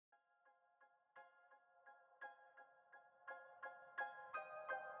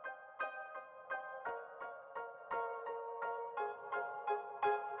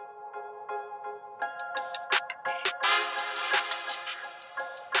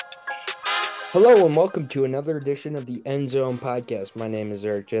Hello and welcome to another edition of the End Zone Podcast. My name is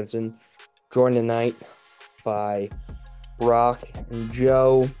Eric Jensen, joined tonight by Brock and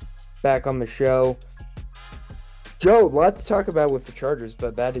Joe back on the show. Joe, a lot to talk about with the Chargers,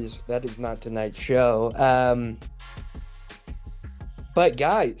 but that is not tonight's show. But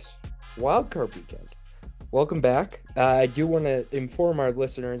guys, Wildcard weekend. Welcome back. I do want to inform our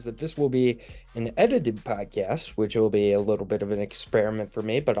listeners that this will be an edited podcast, which will be a little bit of an experiment for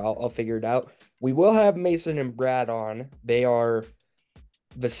me, but I'll figure it out. We will have Mason and Brad on. They are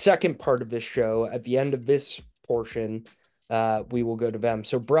the second part of this show. At the end of this portion, we will go to them.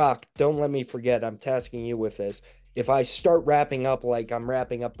 So, Brock, don't let me forget. I'm tasking you with this. If I start wrapping up like I'm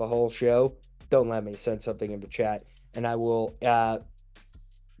wrapping up the whole show, don't let me send something in the chat, and I will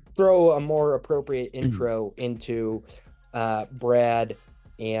throw a more appropriate intro into Brad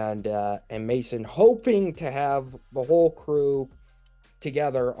and Mason, hoping to have the whole crew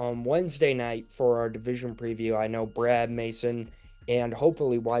together on Wednesday night for our division preview. I know Brad, Mason, and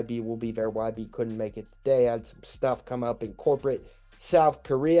hopefully YB will be there. YB couldn't make it today. Had some stuff come up in corporate South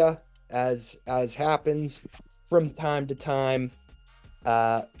Korea, as happens from time to time.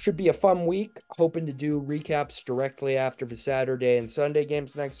 Should be a fun week. Hoping to do recaps directly after the Saturday and Sunday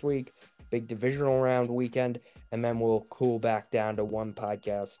games next week. Big divisional round weekend, and then we'll cool back down to one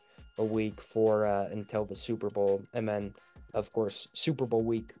podcast a week for until the Super Bowl, and then of course Super Bowl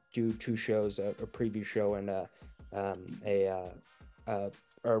week do two shows, a preview show and a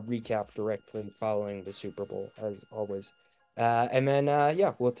recap directly following the Super Bowl as always, and then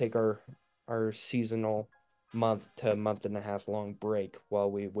we'll take our seasonal month to month and a half long break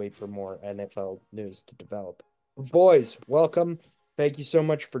while we wait for more NFL news to develop. Boys, welcome. Thank you so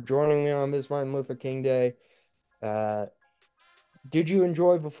much for joining me on this Martin Luther King Day. Did you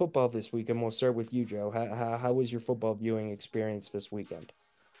enjoy the football this weekend? We'll start with you, Joe. How was your football viewing experience this weekend?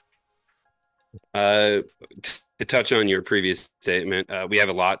 To touch on your previous statement, we have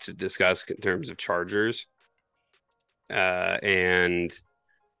a lot to discuss in terms of Chargers. And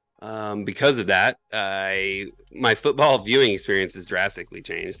because of that, my football viewing experience has drastically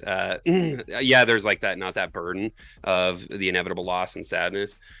changed. There's like that, not that burden of the inevitable loss and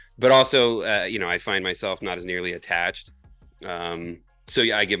sadness, but also, I find myself not as nearly attached.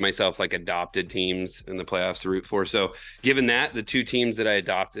 I give myself like adopted teams in the playoffs to root for. So given that, the two teams that I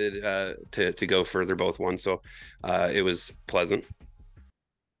adopted to go further both won. So it was pleasant.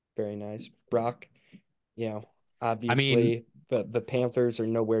 Very nice. Brock, I mean, obviously the Panthers are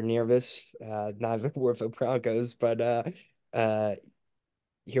nowhere near this, neither were the Broncos, but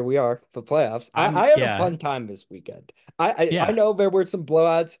here we are for playoffs. I had a fun time this weekend. I know there were some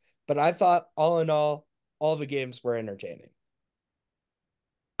blowouts, but I thought all in all the games were entertaining.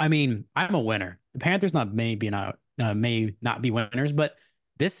 I mean, I'm a winner. The Panthers may not be winners, but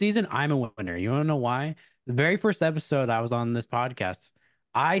this season I'm a winner. You want to know why? The very first episode I was on this podcast,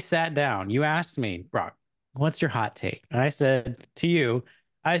 I sat down. You asked me, Brock, what's your hot take? And I said to you,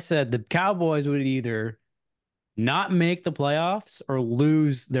 I said the Cowboys would either not make the playoffs or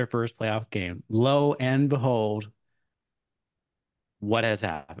lose their first playoff game. Lo and behold, what has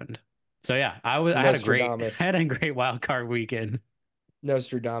happened? So yeah, I had a great Nostradamus. had a great wild card weekend.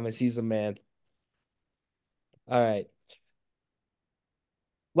 Nostradamus, he's the man. All right.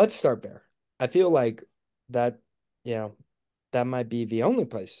 Let's start there. I feel like that, that might be the only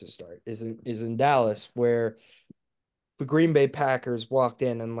place to start is in Dallas, where the Green Bay Packers walked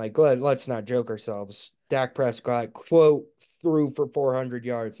in and let's not joke ourselves. Dak Prescott, quote, threw for 400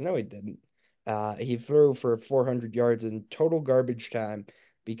 yards. No, he didn't. He threw for 400 yards in total garbage time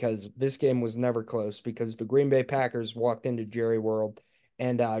because this game was never close because the Green Bay Packers walked into Jerry World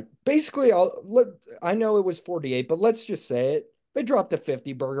and basically, I know it was 48, but let's just say it. They dropped a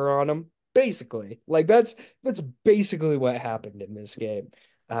 50 burger on him. Basically, that's basically what happened in this game.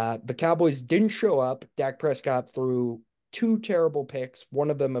 The Cowboys didn't show up. Dak Prescott threw two terrible picks,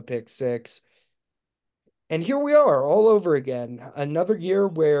 one of them a pick six. And here we are all over again. Another year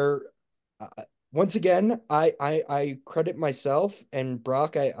where, once again, I credit myself and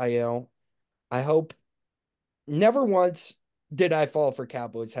Brock. I hope never once did I fall for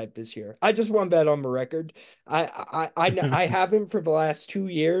Cowboys hype this year. I just want that on the record. I haven't for the last 2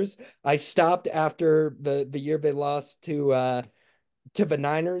 years. I stopped after the year they lost to the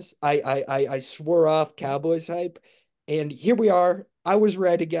Niners. I swore off Cowboys hype, and here we are. I was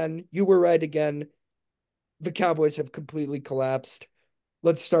right again. You were right again. The Cowboys have completely collapsed.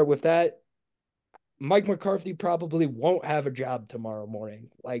 Let's start with that. Mike McCarthy probably won't have a job tomorrow morning.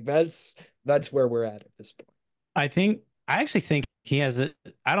 That's where we're at this point. I actually think he has a,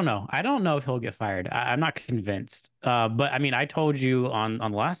 I don't know. I don't know if he'll get fired. I'm not convinced. But I mean, I told you on the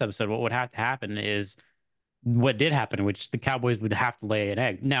last episode what would have to happen is what did happen, which the Cowboys would have to lay an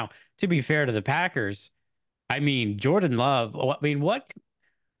egg. Now, to be fair to the Packers, I mean, Jordan Love, I mean,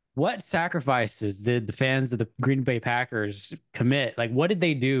 what sacrifices did the fans of the Green Bay Packers commit? Like, what did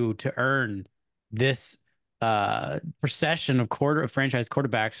they do to earn this procession of franchise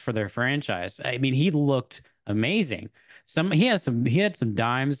quarterbacks for their franchise? I mean, he looked amazing. He had some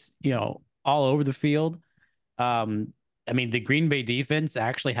dimes, all over the field. Um, I mean, the Green Bay defense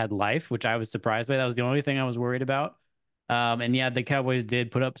actually had life, which I was surprised by. That was the only thing I was worried about. And yeah, the Cowboys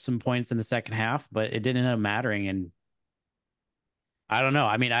did put up some points in the second half, but it didn't end up mattering. And I don't know.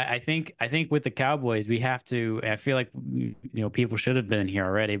 I mean, I think with the Cowboys, we have to. I feel like people should have been here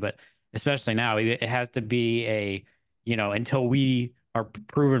already, but especially now, it has to be until we are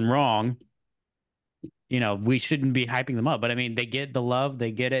proven wrong. We shouldn't be hyping them up. But I mean, they get the love,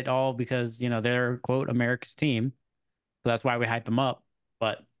 they get it all because they're quote America's team, so that's why we hype them up.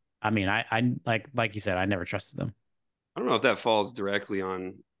 But I mean, I like you said, I never trusted them. I don't know if that falls directly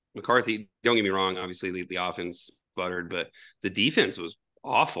on McCarthy. Don't get me wrong. Obviously, the offense sputtered, but the defense was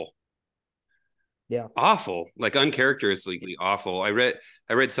awful. Yeah. Awful, like uncharacteristically awful. I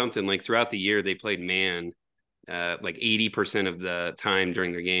read something like throughout the year they played man like 80% of the time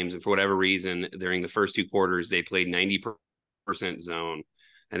during their games, and for whatever reason during the first two quarters they played 90% zone,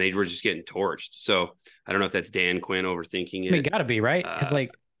 and they were just getting torched. So I don't know if that's Dan Quinn overthinking I mean, it. gotta be right because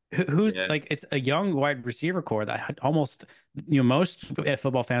like who's Yeah, like it's a young wide receiver core that almost most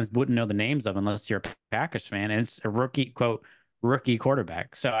football fans wouldn't know the names of unless you're a Packers fan, and it's a rookie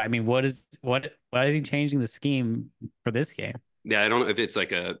quarterback. So I mean, what is he changing the scheme for this game? yeah. I don't know if it's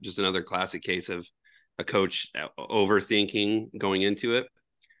like a just another classic case of a coach overthinking going into it.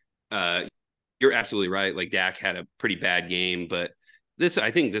 Uh, you're absolutely right. Like Dak had a pretty bad game, but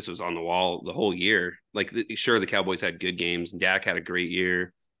I think this was on the wall the whole year. Like, sure, the Cowboys had good games. Dak had a great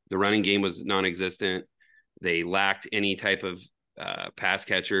year. The running game was non-existent. They lacked any type of pass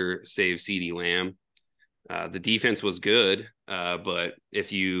catcher, save CeeDee Lamb. The defense was good, but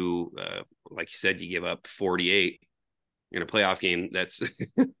if you, like you said, you give up 48 in a playoff game, that's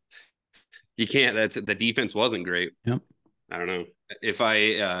you can't. That's the defense wasn't great. Yep. I don't know if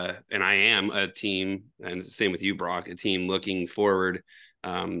and I am a team, and same with you, Brock, a team looking forward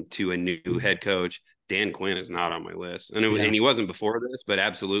to a new head coach. Dan Quinn is not on my list, and he wasn't before this, but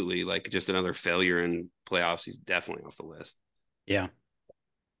absolutely, like just another failure in playoffs. He's definitely off the list. Yeah.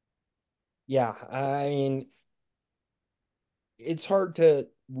 Yeah. I mean, it's hard to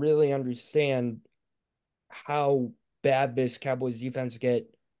really understand how bad this Cowboys defense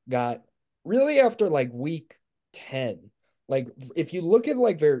got really after like week 10. Like if you look at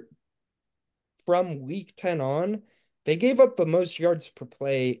like their from week 10 on, they gave up the most yards per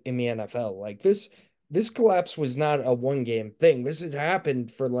play in the NFL. Like this collapse was not a one game thing. This has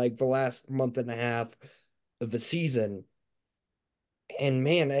happened for like the last month and a half of the season. And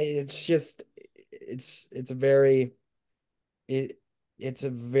man, it's just it's a very it it's a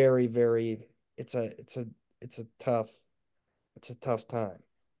very very it's a tough it's a tough time.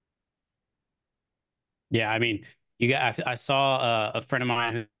 Yeah, I mean, I saw a friend of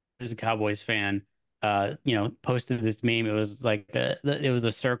mine who's a Cowboys fan, posted this meme. It was like it was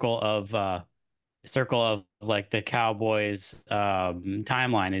a circle of like the Cowboys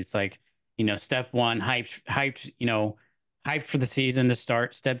timeline. It's like, step one, hyped for the season to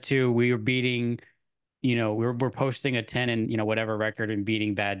start. Step two, we were beating, we're posting a 10 and whatever record and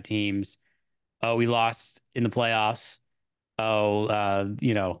beating bad teams. Oh, we lost in the playoffs. Oh,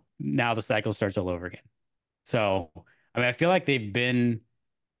 now the cycle starts all over again. So, I mean, I feel like they've been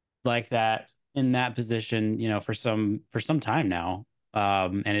like that in that position, for some time now.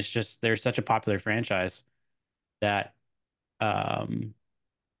 And it's just they're such a popular franchise that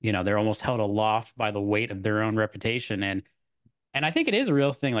they're almost held aloft by the weight of their own reputation. And I think it is a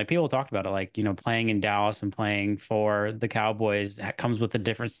real thing. Like people talked about it, like, playing in Dallas and playing for the Cowboys comes with a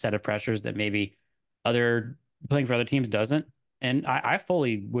different set of pressures that maybe other playing for other teams doesn't. And I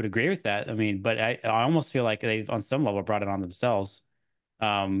fully would agree with that. I mean, but I almost feel like they've on some level brought it on themselves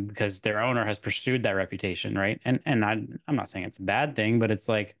because their owner has pursued that reputation, right? And I'm not saying it's a bad thing, but it's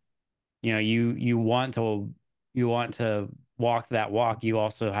like, you want to walk that walk, you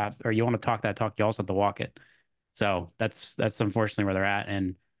also have, or you want to talk that talk, you also have to walk it. So that's unfortunately where they're at.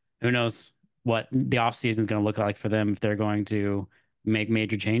 And who knows what the offseason is going to look like for them if they're going to make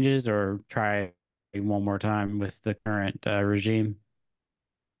major changes or try one more time with the current regime.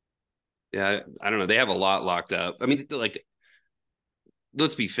 Yeah, I don't know. They have a lot locked up. I mean, like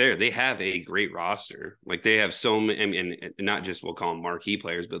let's be fair, they have a great roster. Like they have so many, I mean, and not just we'll call them marquee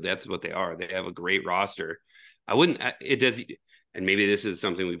players, but that's what they are. They have a great roster. I wouldn't. It does, and maybe this is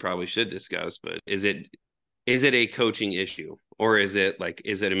something we probably should discuss. But is it a coaching issue, or is it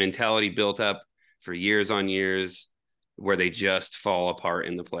a mentality built up for years on years where they just fall apart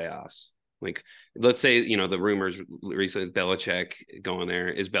in the playoffs? Like, let's say, the rumors recently Belichick going there.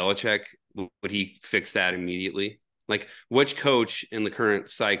 Is Belichick, would he fix that immediately? Like, which coach in the current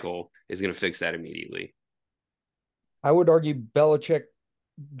cycle is going to fix that immediately? I would argue Belichick,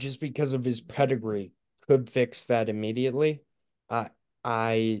 just because of his pedigree, could fix that immediately. I,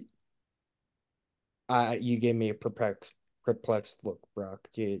 I, you gave me a perplexed look, Brock.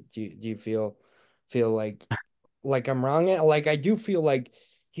 Do you feel like I'm wrong? Like I do feel like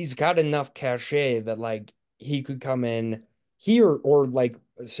he's got enough cachet that like he could come in here or like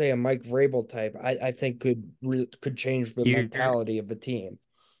say a Mike Vrabel type. I think could change the You're mentality of the team.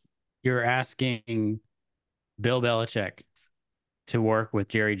 you're asking Bill Belichick to work with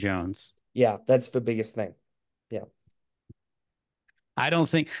Jerry Jones. Yeah, that's the biggest thing. Yeah. I don't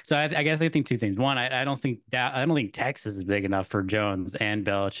think so. I guess I think two things. One, I don't think Texas is big enough for Jones and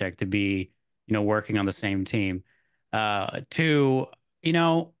Belichick to be, working on the same team. Two, you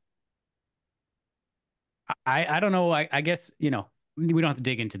know, I don't know. I guess, we don't have to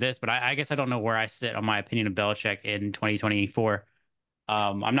dig into this, but I guess I don't know where I sit on my opinion of Belichick in 2024.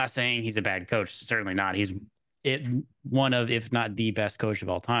 I'm not saying he's a bad coach. Certainly not. It one of, if not the best coach of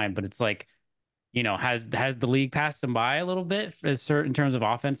all time. But it's like, has the league passed him by a little bit in terms of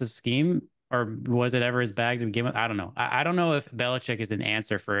offensive scheme, or was it ever his bag to begin with? I don't know. I don't know if Belichick is an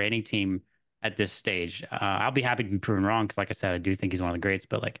answer for any team at this stage. I'll be happy to be proven wrong because, like I said, I do think he's one of the greats.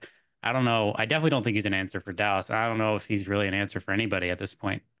 But like, I don't know. I definitely don't think he's an answer for Dallas. I don't know if he's really an answer for anybody at this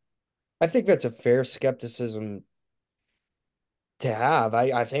point. I think that's a fair skepticism to have.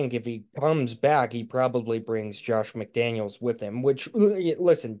 I think if he comes back, he probably brings Josh McDaniels with him, which,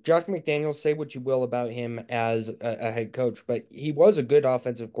 listen, Josh McDaniels, say what you will about him as a head coach, but he was a good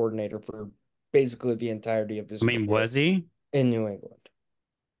offensive coordinator for basically the entirety of his I mean, career was he? in New England.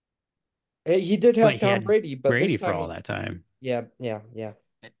 He did But have he Tom had Brady, but Brady this for time, all that time. yeah, yeah, yeah,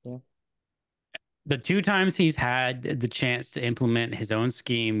 yeah. The two times he's had the chance to implement his own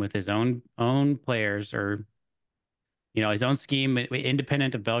scheme with his own players, or his own scheme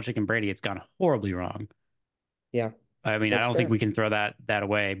independent of Belichick and Brady, it's gone horribly wrong. Yeah, I mean, I that's don't think fair. we can throw that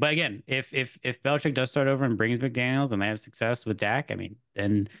away. But again, if Belichick does start over and brings McDaniels and they have success with Dak, I mean,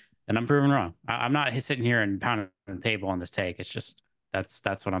 then I'm proven wrong. I'm not sitting here and pounding the table on this take. It's just that's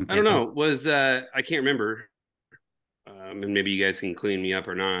what I'm I don't thinking. know. I can't remember, and maybe you guys can clean me up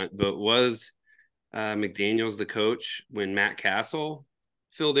or not, but was McDaniels the coach when Matt Castle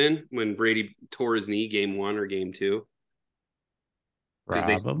filled in when Brady tore his knee game one or game two?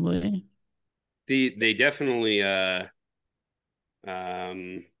 Because Probably. they definitely um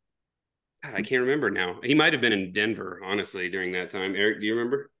God, I can't remember now. He might have been in Denver, honestly, during that time. Eric, do you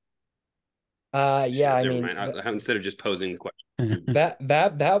remember? Yeah, Shit, I never mean, mind. Instead of just posing the question.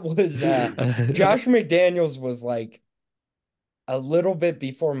 that was Josh McDaniels was like a little bit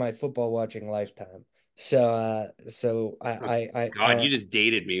before my football watching lifetime. So Oh, I God, you just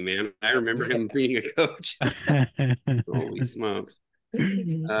dated me, man. I remember him being a coach. Holy smokes.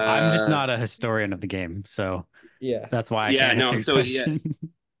 I'm just Uh, not a historian of the game, so yeah. that's why I yeah, can't answer no. your So yeah,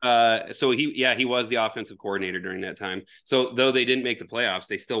 question. so he was the offensive coordinator during that time. So though they didn't make the playoffs,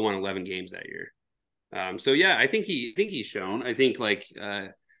 they still won 11 games that year. So yeah, I think he's shown. I think like I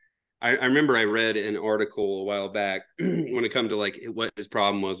remember I read an article a while back when it come to like what his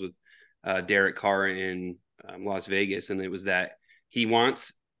problem was with Derek Carr in Las Vegas, and it was that he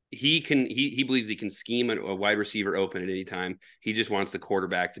wants he believes he can scheme a wide receiver open at any time. He just wants the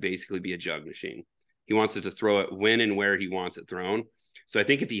quarterback to basically be a jug machine. He wants it to throw it when and where he wants it thrown. So I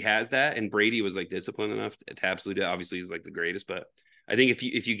think if he has that, and Brady was like disciplined enough to absolutely, obviously he's like the greatest, but I think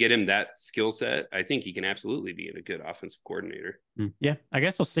if you get him that skill set, I think he can absolutely be a good offensive coordinator. Yeah, I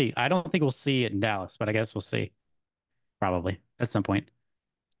guess we'll see. I don't think we'll see it in Dallas, but I guess we'll see probably at some point.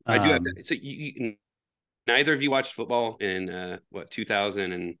 I do have Um, to. So neither of you watched football in what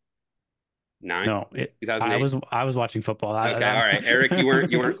 2009, no, 2008. I was watching football. Okay, all right, Eric, you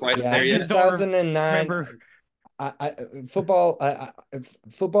weren't quite Yeah, there I yet. just don't 2009. remember.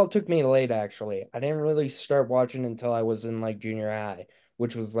 Football took me late actually. I didn't really start watching until I was in like junior high,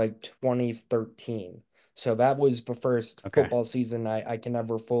 which was like 2013. So that was the first Okay, football season I can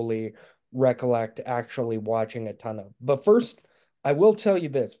ever fully recollect actually watching a ton of. But first, I will tell you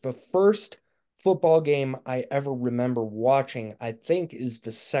this, the first football game I ever remember watching, I think, is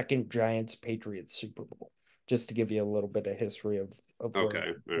the second Giants Patriots Super Bowl. just to give you a little bit of history of Okay. All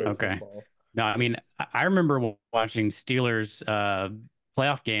where right. Okay. football. No, I mean, I remember watching Steelers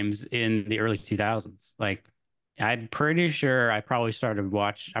playoff games in the early 2000s. Like, I'm pretty sure I probably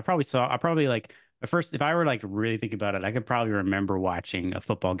like the first, if I were like to really think about it, I could probably remember watching a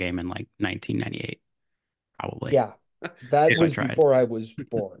football game in like 1998, probably, Yeah, that if I was tried. before I was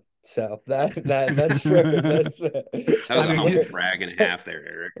born. So that's where That was I a that's mean, humble where brag and a half there,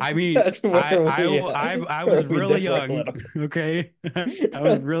 Eric. I mean, that's I where was we really differ a young. little. Okay. I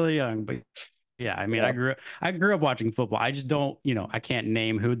was really young, but yeah, I mean, Yeah. I grew up watching football. I just don't, I can't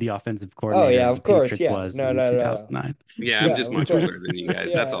name who the offensive Oh coordinator yeah, of the of course. Patriots Yeah. was No, in no, no, no. 2009. Yeah, I'm Yeah, just of much older course. than you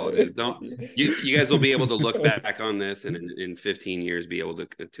guys. That's Yeah. all it is. Don't you guys will be able to look back on this and in 15 years be able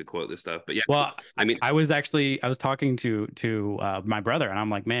to quote this stuff. But yeah, Well, I mean, I was talking to my brother, and I'm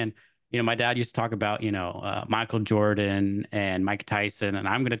like, man, my dad used to talk about Michael Jordan and Mike Tyson, and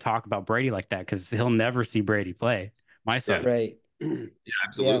I'm going to talk about Brady like that because he'll never see Brady play. My yeah. son. Right. Yeah, Yeah.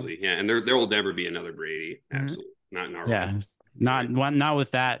 absolutely. Yeah, and there will never be another Brady. Mhm. Absolutely. Not in our Yeah, lifetime. not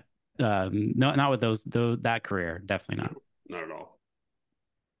with that. No, not with those that career. Definitely not. No, not at all.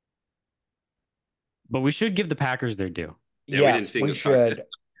 But we should give the Packers their due. Yeah, we didn't Yes, sing we the song. should.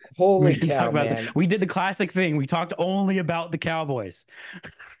 We Holy didn't talk cow, about man. we did the classic thing. We talked only about the Cowboys.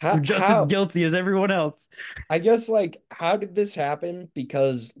 We're just as How guilty as everyone else. I guess like how did this happen?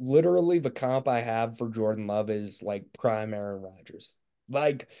 Because literally the comp I have for Jordan Love is like prime Aaron Rodgers.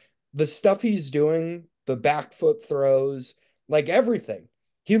 Like the stuff he's doing, the back foot throws, like everything.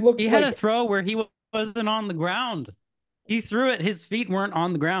 He He looks had a like throw where he wasn't on the ground. He threw it. His feet weren't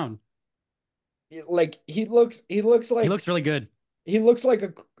on the ground. he looks He like looks really good. he looks like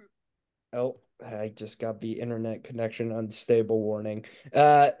a oh, I just got the internet connection unstable warning.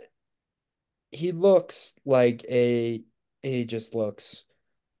 He looks like he just looks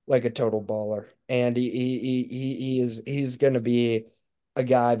like a total baller, and he's going to be a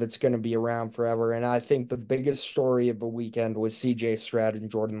guy that's going to be around forever. And I think the biggest story of the weekend was C.J. Stroud and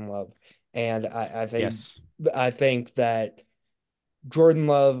Jordan Love, and Yes. I think that Jordan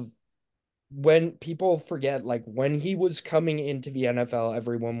Love, when people forget, like when he was coming into the NFL,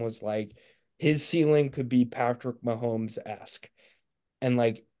 everyone was like, his ceiling could be Patrick Mahomes-esque, and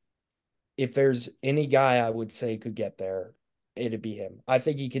like if there's any guy I would say could get there, it'd be him. I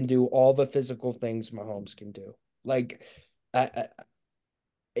think he can do all the physical things Mahomes can do. Like, I,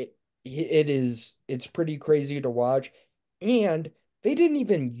 it, it's pretty crazy to watch. And they didn't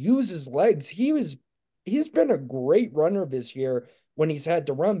even use his legs. He's been a great runner this year when he's had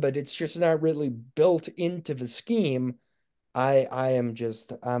to run, but it's just not really built into the scheme. I am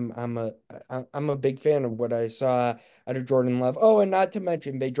just I'm a big fan of what I saw out of Jordan Love. Oh, and not to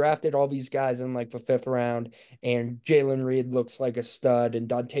mention they drafted all these guys in like the fifth round, and Jalen Reed looks like a stud, and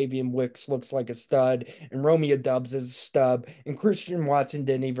Dontavian Wicks looks like a stud, and Romeo Dubs is a stud, and Christian Watson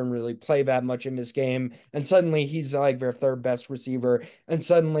didn't even really play that much in this game, and suddenly he's like their third best receiver, and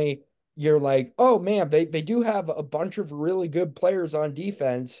suddenly you're like, oh man, they do have a bunch of really good players on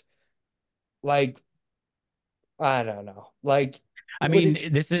defense. Like I don't know. Like, I would mean,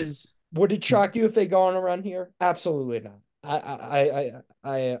 it this is would it shock you if they go on a run here? Absolutely not. I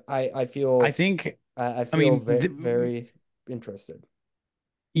I feel think I I feel mean, very interested.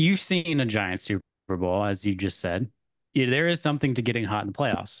 you've seen a giant Super Bowl, as you just said. Yeah, there is something to getting hot in the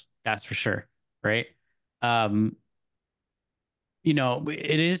playoffs. That's for sure, right? Um,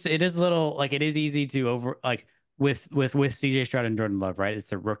 it is a little like it is easy to over like with CJ Stroud and Jordan Love, right? It's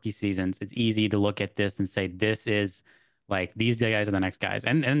the rookie seasons. It's easy to look at this and say this is like these guys are the next guys,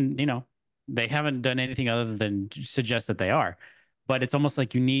 and they haven't done anything other than suggest that they are. But it's almost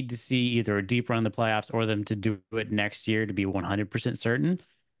like you need to see either a deep run in the playoffs or them to do it next year to be 100% certain.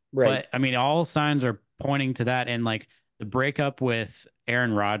 Right. But I mean, all signs are pointing to that. And like the breakup with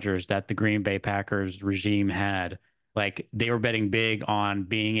Aaron Rodgers that the Green Bay Packers regime had, like they were betting big on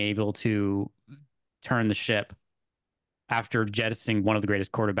being able to turn the ship after jettisoning one of the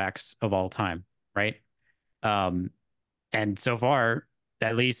greatest quarterbacks of all time, right? Um, and so far,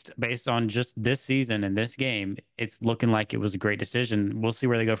 at least based on just this season and this game, it's looking like it was a great decision. We'll see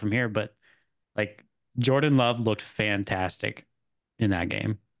where they go from here. But like Jordan Love looked fantastic in that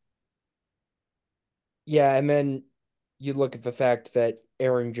game. Yeah, and then you look at the fact that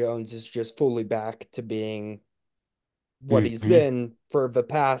Aaron Jones is just fully back to being what he's Hmm. been for the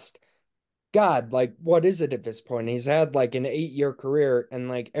past God, like what is it at this point? He's had like an 8-year career, and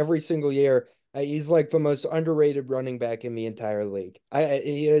like every single year, he's like the most underrated running back in the entire league.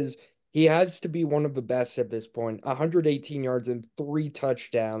 He has to be one of the best at this point. 118 yards and three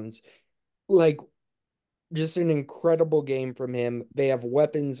touchdowns. Like just an incredible game from him. They have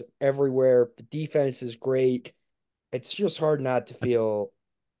weapons everywhere. The defense is great. It's just hard not to feel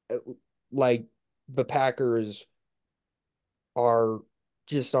like the Packers are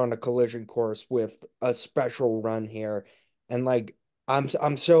just on a collision course with a special run here. And like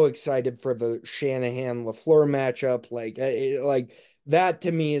I'm so excited for the Shanahan LaFleur matchup. Like that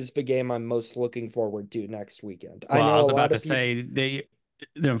to me is the game I'm most looking forward to next weekend. I Well, I know a was lot about to of people. say they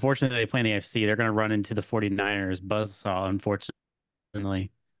unfortunately they play in the AFC. They're going to run into the 49ers buzzsaw,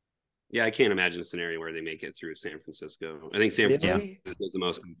 unfortunately. Yeah, I can't imagine a scenario where they make it through San Francisco. I think San Yeah. Francisco Really? is the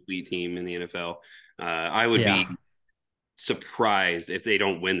most complete team in the NFL. I would Yeah. be surprised if they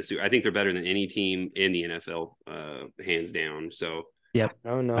don't win the Super. I think they're better than any team in the NFL, hands down. So Yep.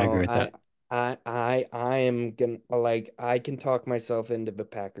 No, I no. agree with that. I am gonna like I can talk myself into the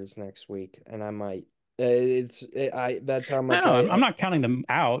Packers next week, and I might. I that's how No, much no, I'm not counting them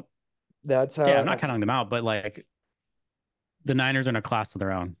out. that's Yeah, how I'm not counting them out, but like the Niners are in a class of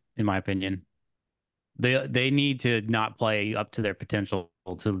their own, in my opinion. They need to not play up to their potential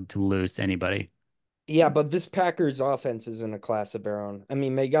to lose to anybody. yeah, but this Packers offense is in a class of their own. I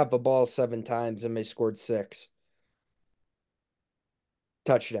mean, they got the ball 7 times and they scored 6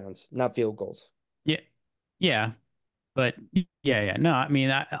 touchdowns, not field goals. Yeah, yeah, but yeah. No, I mean,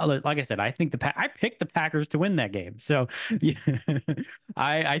 like I said, I think I picked the Packers to win that game. So yeah,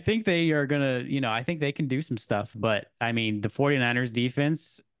 I think they are gonna, I think they can do some stuff. But I mean, the 49ers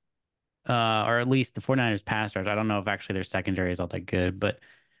defense, or at least the 49ers pass rush. I don't know if actually their secondary is all that good, but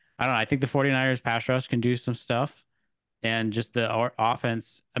I don't know. I think the 49ers pass rush can do some stuff. And just the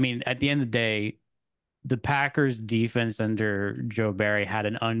offense. I mean, at the end of the day, the Packers defense under Joe Barry had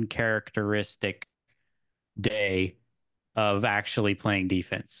an uncharacteristic day of actually playing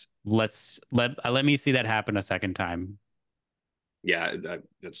defense. Let me see that happen a second time. yeah,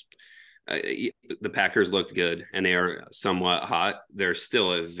 that's uh, the Packers looked good and they are somewhat hot. They're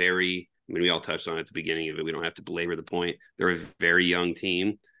still a very, I mean, we all touched on it at the beginning of it. We don't have to belabor the point. They're a very young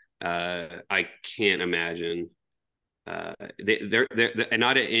team. I can't imagine they're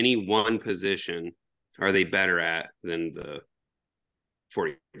not at any one position are they better at than the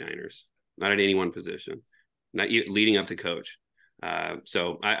 49ers. Not at any one position, not leading up to coach.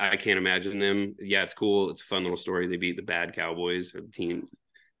 So I can't imagine them. Yeah, it's cool. It's a fun little story. They beat the bad Cowboys, or the team,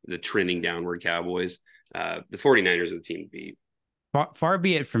 the trending downward Cowboys. The 49ers are the team to beat. Far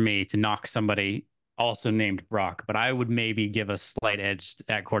be it from me to knock somebody also named Brock, but I would maybe give a slight edge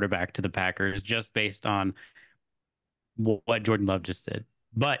at quarterback to the Packers just based on what Jordan Love just did.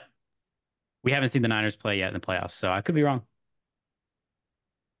 But we haven't seen the Niners play yet in the playoffs, so I could be wrong.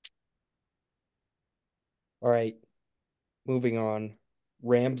 All right, moving on.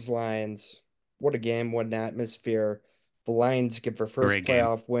 Rams Lions. What a game, what an atmosphere. The Lions get their first Great game.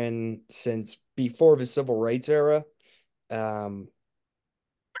 playoff win since before the civil rights era. Um,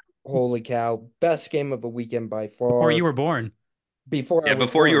 Holy cow. Best game of the weekend by Before you far. were born, Before I Yeah, was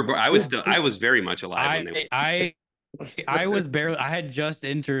before you were born. born, I was very much alive when they I I I was barely. I had just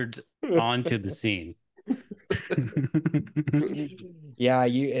entered onto the scene. Yeah,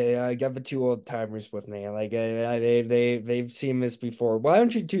 I got the two old timers with me. Like they've seen this before. Why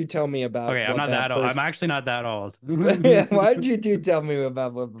don't you two tell me about Okay, I'm what not that that old. I'm first actually not that old. why don't you two tell me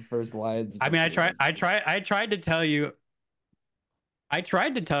about what the first Lions I mean, victory was like? I tried to tell you. I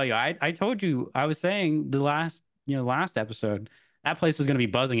tried to tell you. I told you. I was saying last episode that place was going to be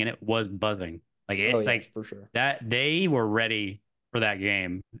buzzing, and it was buzzing. Oh yeah, Like for sure. that. They were ready for that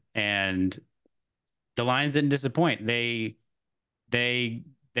game, and the Lions didn't disappoint. They they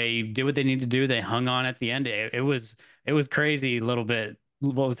did what they needed to do. They hung on at the end. It was crazy a little bit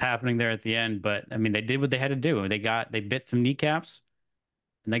what was happening there at the end, but I mean they did what they had to do. They bit some kneecaps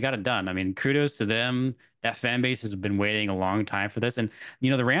and they got it done. I mean, kudos to them. That fan base has been waiting a long time for this, and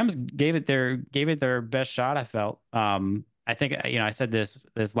the Rams gave it their best shot. I felt. I think I said this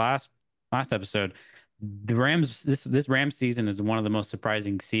last episode. The Rams this Rams season is one of the most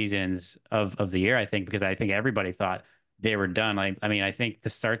surprising seasons of the year. I think because I think everybody thought they were done. I mean, I think to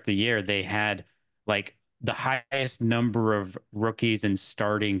start the year they had like the highest number of rookies in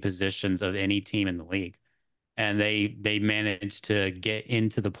starting positions of any team in the league and they managed to get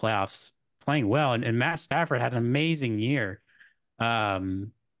into the playoffs playing well. And Matt Stafford had an amazing year.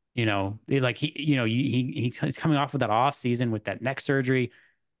 Um, like he's coming off of that off season with that neck surgery.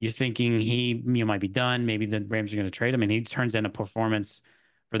 You're thinking he might be done. Maybe the Rams are going to trade him, and he turns in a performance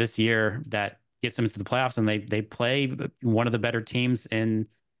for this year that gets them to the playoffs, and they play one of the better teams in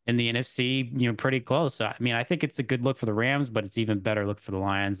the NFC. Pretty close. So I mean, I think it's a good look for the Rams, but it's even better look for the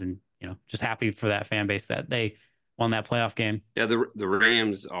Lions, and just happy for that fan base that they won that playoff game. Yeah, the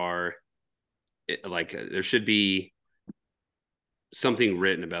Rams are there should be something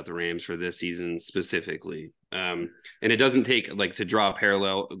written about the Rams for this season specifically. And it doesn't take like to draw a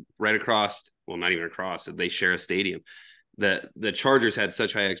parallel right across, well, not even across, they share a stadium. The Chargers had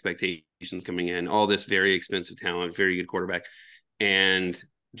such high expectations coming in, all this very expensive talent, very good quarterback. And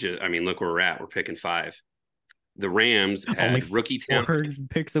just, I mean, look where we're at. We're picking 5. The Rams Only had rookie 4 talent.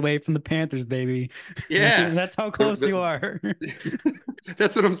 picks away from the Panthers, baby. Yeah. That's how close you are.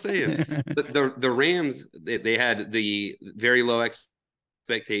 That's what I'm saying. The Rams, they had the very low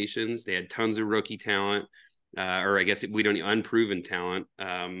expectations. They had tons of rookie talent, or I guess we don't unproven talent.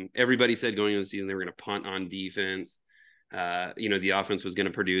 Everybody said going into the season they were going to punt on defense. The offense was going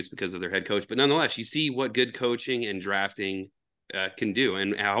to produce because of their head coach, but nonetheless, you see what good coaching and drafting can do,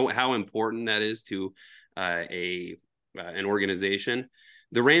 and how important that is to an organization.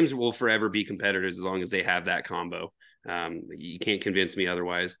 The Rams will forever be competitors as long as they have that combo. You can't convince me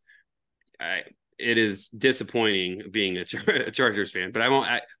otherwise. It is disappointing being a Chargers fan, but I won't.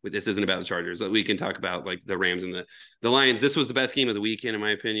 This isn't about the Chargers. We can talk about like the Rams and the Lions. This was the best game of the weekend, in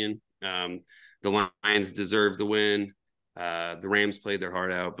my opinion. The Lions deserved the win. The Rams played their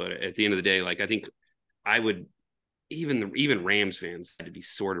heart out, but at the end of the day, like I think I would even Rams fans had to be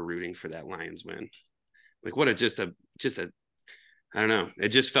sort of rooting for that Lions win. Like what just a I don't know. It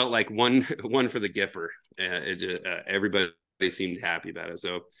just felt like one for the Gipper. Everybody seemed happy about it.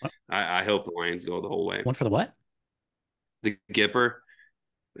 So I hope the Lions go the whole way. One for the what? The Gipper.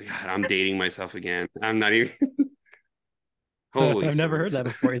 God, I'm dating myself again. I'm not even. Holy I've never heard that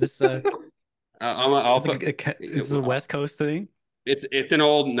before. Is this is this a West Coast thing? It's an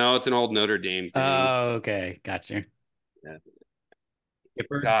old Notre Dame thing. Oh, okay, gotcha. Yeah.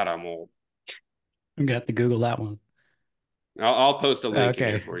 Gipper. God, I'm old. I'm gonna have to Google that one. I'll post a link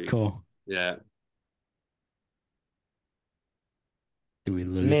in there for you. Cool. Yeah. Do we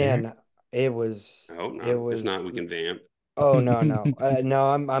lose Man, there? it was I hope not. it was If not, we can vamp. Oh no, no. No,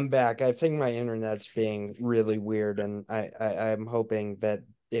 I'm back. I think my internet's being really weird and I'm hoping that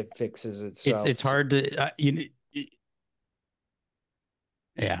it fixes itself. It's hard to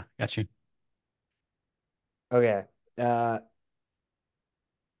yeah, got you. Okay. Let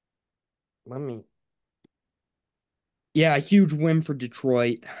me Yeah, a huge win for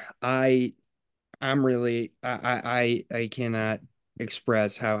Detroit. I I'm really I cannot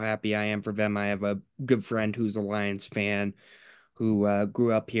express how happy I am for them. I have a good friend who's a Lions fan who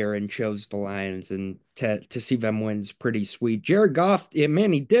grew up here and chose the Lions, and to see them win's pretty sweet. Jared Goff, yeah,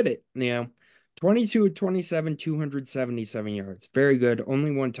 man, he did it. 22 of 27, 277 yards. Very good.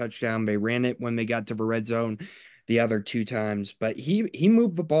 Only 1 touchdown. They ran it when they got to the red zone the other 2 times, but he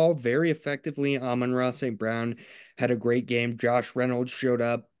moved the ball very effectively. Amon-Ra St. Brown had a great game. Josh Reynolds showed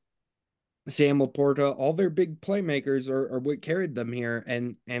up. Sam Laporta, all their big playmakers are what carried them here,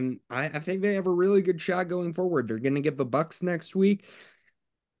 and I think they have a really good shot going forward. They're going to get the Bucs next week,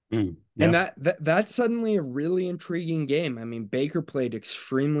 Yeah. and that's suddenly a really intriguing game. I mean, Baker played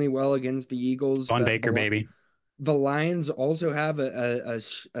extremely well against the Eagles. On Baker, baby. The Lions also have a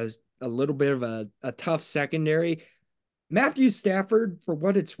little bit of a tough secondary. Matthew Stafford, for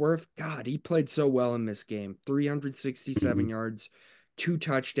what it's worth, God, he played so well in this game. 367 yards, 2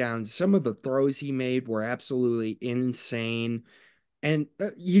 touchdowns. Some of the throws he made were absolutely insane. And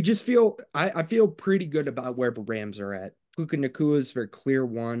you just I feel pretty good about where the Rams are at. Puka Nacua is their clear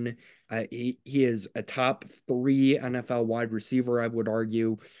one. He is a top 3 NFL wide receiver, I would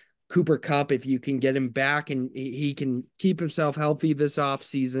argue. Cooper Kupp, if you can get him back and he can keep himself healthy this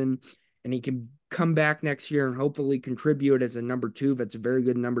offseason and he can come back next year and hopefully contribute as a number 2, that's a very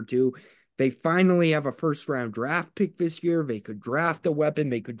good number 2. They finally have a first round draft pick this year. They could draft a weapon.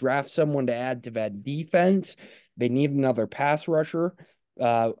 They could draft someone to add to that defense. They need another pass rusher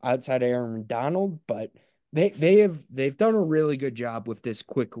outside Aaron Donald, but they've done a really good job with this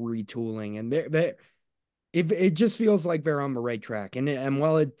quick retooling, and it just feels like they're on the right track. And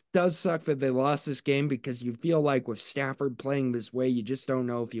while it does suck that they lost this game, because you feel like with Stafford playing this way, you just don't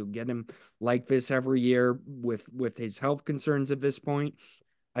know if you'll get him like this every year with his health concerns at this point.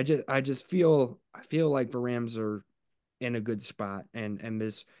 I feel like the Rams are in a good spot, and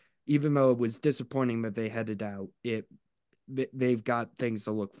this, even though it was disappointing that they headed out, they've got things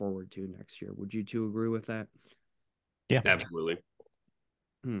to look forward to next year. Would you two agree with that? Yeah, absolutely.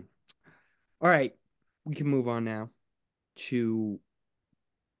 All right, we can move on now to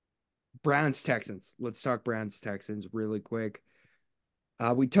Browns Texans. Let's talk Browns Texans really quick.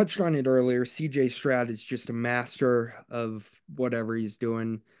 We touched on it earlier. CJ Stroud is just a master of whatever he's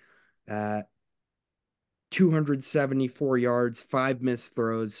doing. 274 yards, 5 missed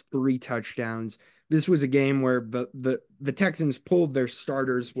throws, 3 touchdowns. This was a game where the Texans pulled their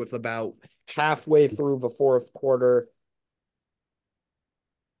starters with about halfway through the fourth quarter.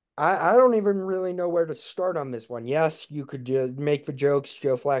 I don't even really know where to start on this one. Yes, you could make the jokes.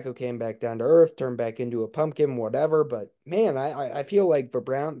 Joe Flacco came back down to earth, turned back into a pumpkin, whatever. But man, I feel like the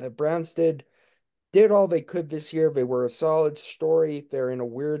Browns did all they could this year. They were a solid story. They're in a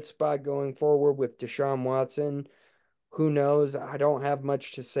weird spot going forward with Deshaun Watson. Who knows? I don't have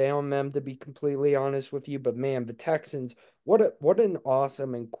much to say on them, to be completely honest with you. But man, the Texans, what an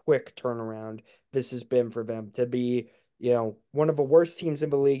awesome and quick turnaround this has been for them to be, one of the worst teams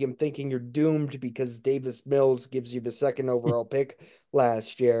in the league and thinking you're doomed because Davis Mills gives you the second overall pick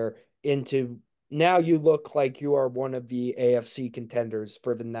last year into now you look like you are one of the AFC contenders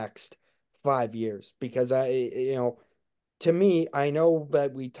for the next 5 years. Because to me, I know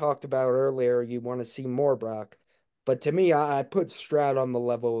that we talked about earlier, you want to see more Brock, but to me, I put Stroud on the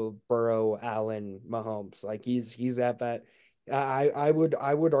level of Burrow, Allen, Mahomes. Like he's at that. I would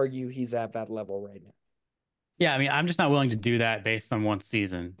argue he's at that level right now. Yeah, I mean, I'm just not willing to do that based on one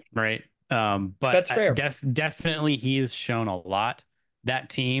season, right? But That's fair. definitely he has shown a lot. That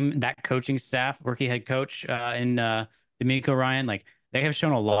team, that coaching staff, rookie head coach in D'Amico Ryan, like they have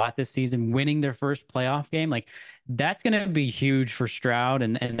shown a lot this season, winning their first playoff game. Like that's going to be huge for Stroud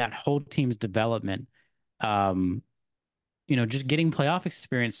and that whole team's development. Um, just getting playoff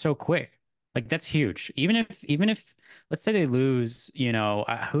experience so quick, like that's huge. Even if let's say they lose,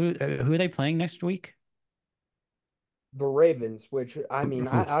 who are they playing next week? The Ravens, which I mean,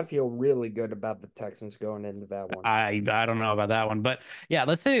 I Oof. feel really good about the Texans going into that one. I don't know about that one, but yeah,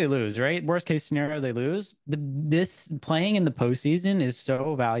 let's say they lose, right? Worst case scenario, they lose. This playing in the postseason is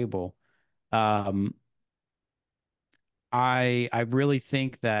so valuable. Um, I really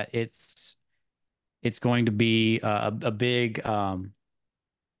think that it's going to be a big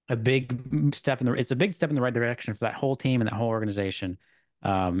step in the it's a big step in the right direction for that whole team and that whole organization.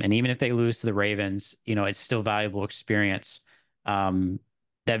 And even if they lose to the Ravens, it's still valuable experience. Um,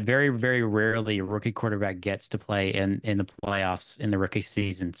 that very, very rarely a rookie quarterback gets to play in the playoffs in the rookie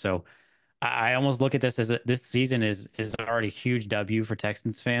season. So I almost look at this as this season is already a huge W for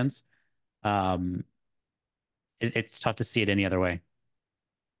Texans fans. Um, it's tough to see it any other way.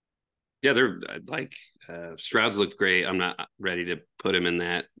 Yeah, they're like Stroud's looked great. I'm not ready to put him in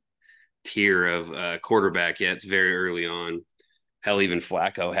that tier of quarterback yet. It's very early on. Hell, even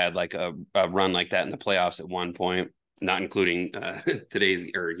Flacco had like a run like that in the playoffs at one point, not including today's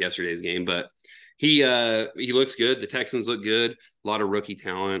or yesterday's game. But he looks good. The Texans look good. A lot of rookie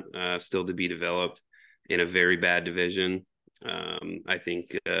talent still to be developed in a very bad division. I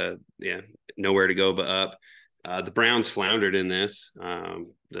think yeah, nowhere to go but up. The Browns floundered in this.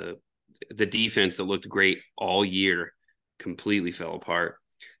 The defense that looked great all year completely fell apart.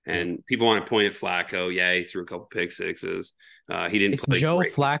 Yeah. And people want to point at Flacco. Yeah, he threw a couple pick sixes. He didn't It's play Joe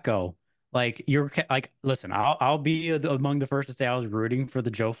great. Flacco. Like like, listen, I'll be among the first to say I was rooting for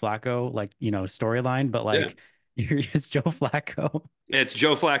the Joe Flacco storyline, but Yeah, like it's Joe Flacco. it's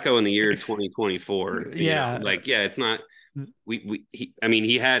Joe Flacco in the year 2024. Yeah, Like yeah, it's not. I mean,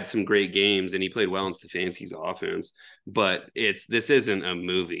 he had some great games and he played well in Stefanski's offense, but this isn't a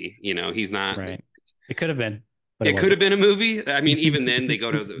movie. He's not. right. It could have been, but it It could have wasn't. been a movie. I mean, even then they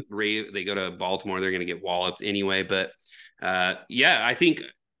go to they go to Baltimore, they're going to get walloped anyway. But yeah,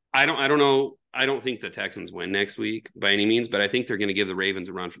 I don't know. I don't think the Texans win next week by any means, but I think they're going to give the Ravens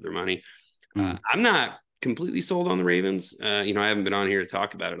a run for their money. Mm. I'm not completely sold on the Ravens. I haven't been on here to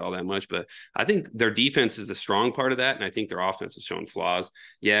talk about it all that much, but I think their defense is a strong part of that, and I think their offense is showing flaws.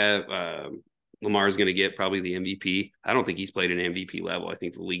 Yeah, Lamar's going to get probably the MVP. I don't think he's played an MVP level. I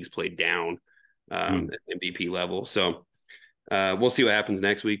think the league's played down Mm. at MVP level. So we'll see what happens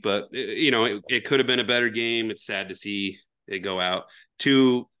next week. But it could have been a better game. It's sad to see it go out.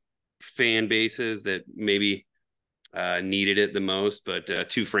 Two fan bases that maybe needed it the most, but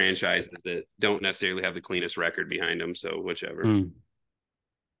two franchises that don't necessarily have the cleanest record behind them. So whichever. Mm.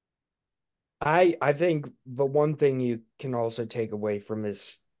 I think the one thing you can also take away from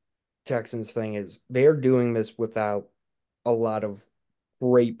this Texans thing is they're doing this without a lot of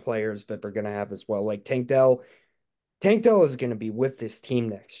great players that they're going to have as well. Like Tank Dell is going to be with this team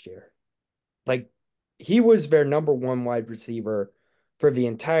next year. Like he was their number one wide receiver for the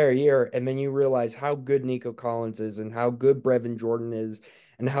entire year. And then you realize how good Nico Collins is and how good Brevin Jordan is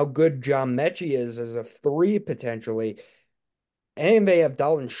and how good John Mechie is as a three potentially. And they have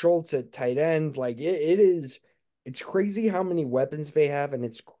Dalton Schultz at tight end. Like it's crazy how many weapons they have, and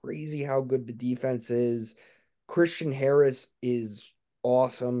it's crazy how good the defense is. Christian Harris is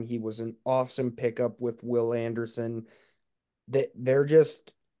awesome. He was an awesome pickup with Will Anderson.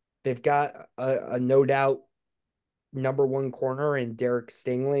 They've got a no doubt number one corner in Derek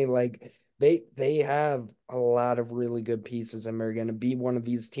Stingley. Like they have a lot of really good pieces, and they're going to be one of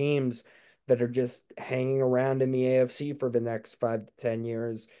these teams that are just hanging around in the AFC for the next 5 to 10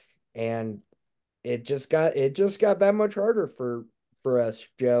 years. And it just got that much harder for us,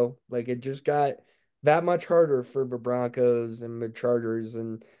 Joe. Like it just got that much harder for the Broncos and the Chargers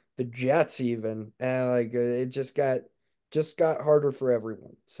and the Jets even. And like it just got harder for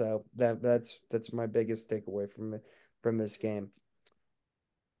everyone. So that's my biggest takeaway from this game.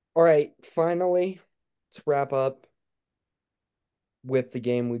 All right, finally, let's wrap up with the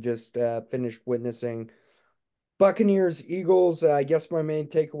game we just finished witnessing. Buccaneers, Eagles. I guess my main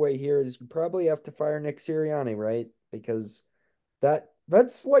takeaway here is you probably have to fire Nick Sirianni, right? Because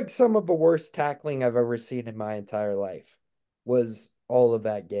that's like some of the worst tackling I've ever seen in my entire life. Was all of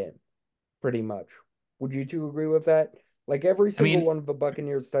that game, pretty much. Would you two agree with that? Like every I single mean, one of the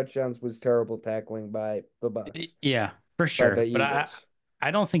Buccaneers touchdowns was terrible tackling by the Bucs, yeah, for by the sure. But Eagles. I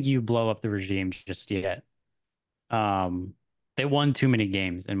don't think you blow up the regime just yet. Um, they won too many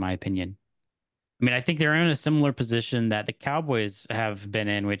games, in my opinion. I mean, I think they're in a similar position that the Cowboys have been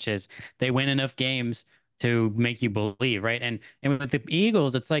in, which is they win enough games to make you believe, right? And with the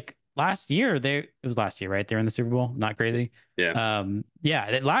Eagles, it's like last year it was last year, right? They're in the Super Bowl, not crazy. Yeah.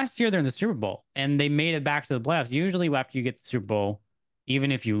 Yeah, last year they're in the Super Bowl and they made it back to the playoffs. Usually after you get the Super Bowl,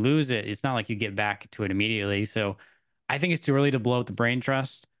 even if you lose it, it's not like you get back to it immediately. So I think it's too early to blow up the brain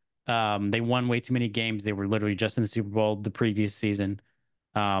trust. They won way too many games. They were literally just in the Super Bowl the previous season.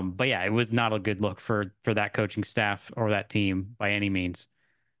 But yeah, it was not a good look for that coaching staff or that team by any means.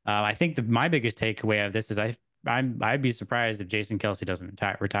 I think my biggest takeaway of this is I'd be surprised if Jason Kelsey doesn't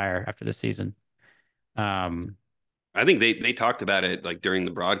retire after this season. Um, I think they talked about it like during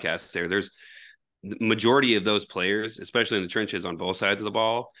the broadcast there. There's the majority of those players, especially in the trenches on both sides of the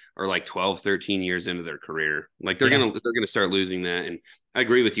ball, are like 12, 13 years into their career. Like yeah, they're gonna start losing that. And I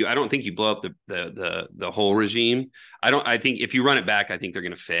agree with you. I don't think you blow up the whole regime. I think if you run it back, I think they're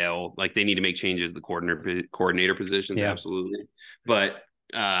gonna fail. Like they need to make changes the coordinator positions, yeah, absolutely. But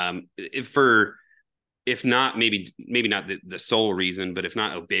if not, maybe not the sole reason, but if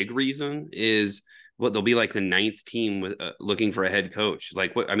not a big reason is what they'll be like the ninth team with looking for a head coach.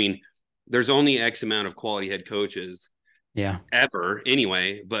 Like what I mean, there's only X amount of quality head coaches yeah. ever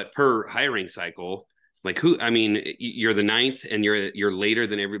anyway, but per hiring cycle, like who? I mean, you're the ninth and you're later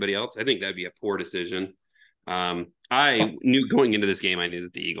than everybody else. I think that'd be a poor decision. I knew going into this game, I knew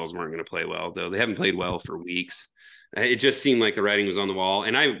that the Eagles weren't going to play well, though they haven't played well for weeks. It just seemed like the writing was on the wall,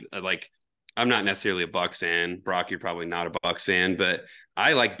 and I'm not necessarily a Bucs fan. Brock, you're probably not a Bucs fan, but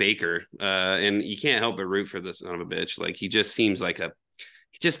I like Baker, and you can't help but root for this son of a bitch. Like he just seems like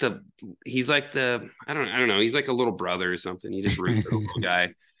he's like I don't know. He's like a little brother or something. You just root for the little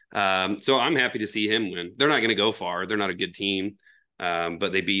guy. So I'm happy to see him win. They're not going to go far. They're not a good team,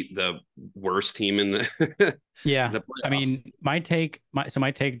 but they beat the worst team in the Yeah, the I playoffs. mean, my take,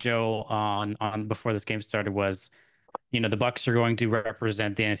 Joe, on before this game started was, the Bucs are going to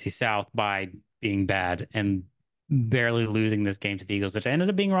represent the NFC South by being bad and barely losing this game to the Eagles, which I ended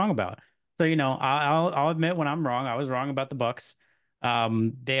up being wrong about. So, I'll admit when I'm wrong. I was wrong about the Bucs.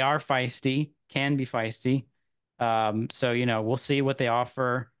 They are feisty, can be feisty. So, we'll see what they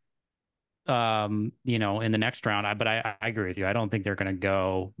offer in the next round. But I agree with you. I don't think they're going to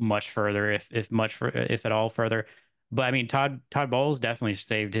go much further, if at all further. But I mean, Todd Bowles definitely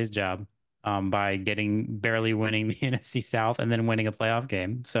saved his job by barely winning the NFC South and then winning a playoff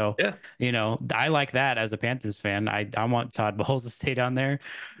game. So, Yeah, I like that as a Panthers fan. I want Todd Bowles to stay down there.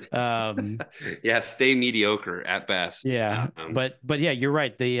 yeah. Stay mediocre at best. Yeah, but yeah, you're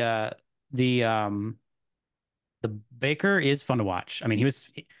right. The the Baker is fun to watch. I mean, he was,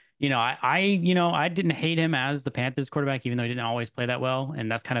 I didn't hate him as the Panthers quarterback, even though he didn't always play that well,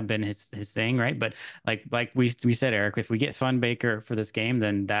 and that's kind of been his thing, right? But like we said, Eric, if we get fun Baker for this game,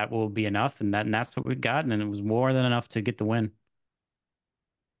 then that will be enough, and that's what we got, and it was more than enough to get the win.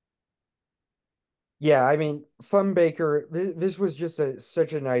 Yeah, I mean, Fun Baker, this was just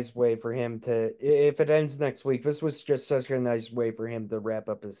such a nice way for him to, if it ends next week, this was just such a nice way for him to wrap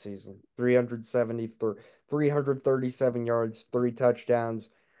up his season. 370 for 337 yards, 3 touchdowns,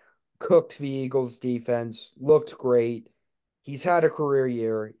 cooked the Eagles defense, looked great. He's had a career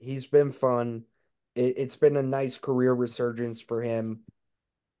year. He's been fun. It's been a nice career resurgence for him.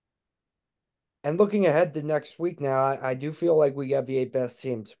 And looking ahead to next week now, I do feel like we got the 8 best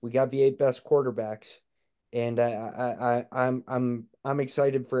teams. We got the 8 best quarterbacks, and I'm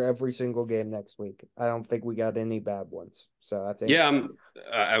excited for every single game next week. I don't think we got any bad ones. So I think, yeah.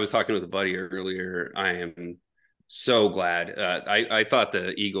 I was talking with a buddy earlier. I am so glad. I thought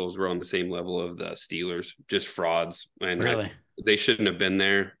the Eagles were on the same level of the Steelers, just frauds, and Really? they shouldn't have been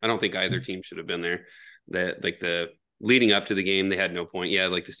there. I don't think either team should have been there. That like the leading up to the game, they had no point. Yeah,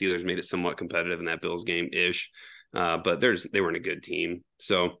 like the Steelers made it somewhat competitive in that Bills game ish, but they weren't a good team.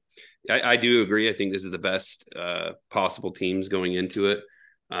 So I do agree. I think this is the best possible teams going into it.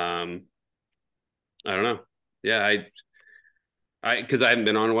 I don't know. Yeah, because I haven't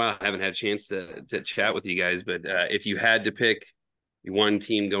been on a while, I haven't had a chance to chat with you guys. But if you had to pick one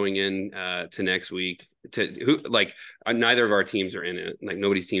team going in to next week, to who like neither of our teams are in it. Like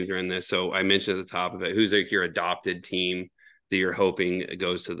nobody's teams are in this. So I mentioned at the top of it, who's like your adopted team that you're hoping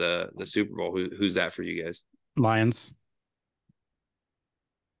goes to the Super Bowl? Who's that for you guys? Lions.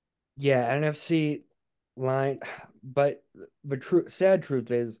 Yeah, NFC line, but sad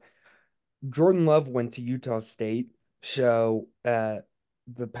truth is Jordan Love went to Utah State, so the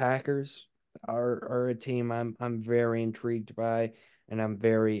Packers are a team I'm very intrigued by and I'm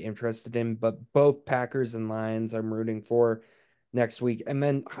very interested in. But both Packers and Lions I'm rooting for next week. And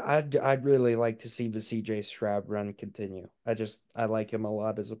then I'd really like to see the CJ Stroud run continue. I like him a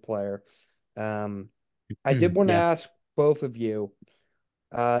lot as a player. Um, I did want to Yeah. ask both of you.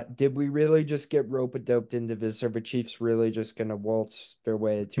 Did we really just get rope-a-doped into this? Are the Chiefs really just gonna waltz their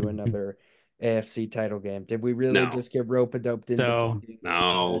way to another AFC title game? Did we really No, just get rope-a-doped into So thinking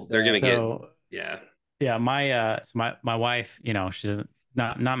no, they're gonna that get so yeah. yeah, my wife, she doesn't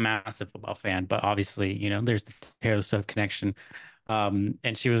not massive football fan, but obviously, there's the Taylor Swift connection. And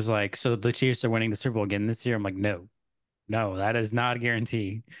she was like, "So the Chiefs are winning the Super Bowl again this year?" I'm like, "No, no, that is not a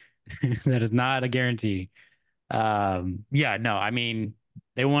guarantee. That is not a guarantee." Yeah, no, I mean,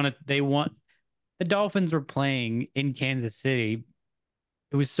 they want the Dolphins were playing in Kansas City.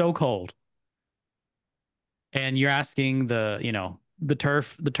 It was so cold. And you're asking the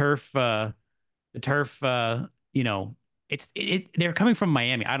turf, they're coming from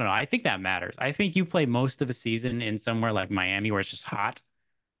Miami. I don't know. I think that matters. I think you play most of a season in somewhere like Miami where it's just hot.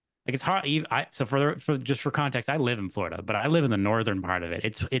 Like it's hot. So for just for context, I live in Florida, but I live in the northern part of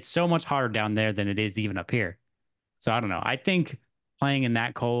it. It's so much hotter down there than it is even up here. So I don't know. I think playing in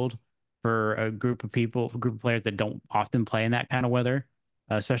that cold for a group of people, a group of players that don't often play in that kind of weather,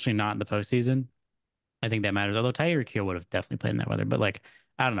 especially not in the postseason, I think that matters. Although Tyreek Hill would have definitely played in that weather, but like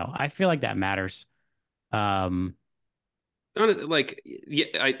I don't know. I feel like that matters. Um, Like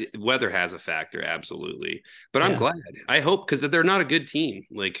yeah, weather has a factor, absolutely. But I'm yeah. glad. I hope because they're not a good team.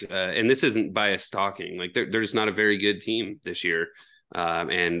 Like, and this isn't bias talking. Like, they're just not a very good team this year,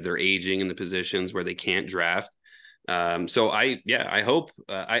 and they're aging in the positions where they can't draft. So I hope.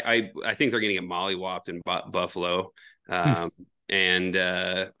 I think they're going to get mollywopped in Buffalo, um, and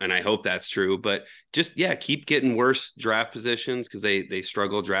I hope that's true. But just keep getting worse draft positions because they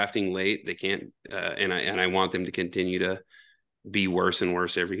struggle drafting late. They can't, and I want them to continue to be worse and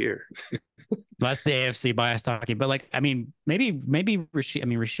worse every year. That's the AFC bias talking, but like, I mean, maybe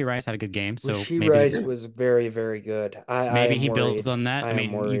Rasheed Rice had a good game, so Rasheed maybe Rice was very, very good. I maybe am he builds worried. on that. I I am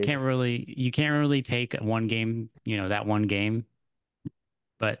mean, you worried. can't really take one game, that one game,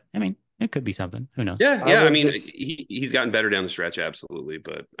 but I mean, it could be something. Who knows? Yeah, I yeah. I will mean, just he's gotten better down the stretch, absolutely,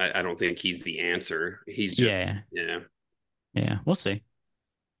 but I don't think he's the answer. He's just Yeah, yeah. yeah, we'll see.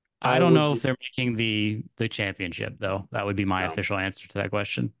 I I don't will know if just they're making the championship though. That would be my No, official answer to that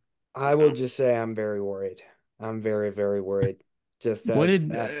question. I will no. just say I'm very worried. I'm very, very worried. Just What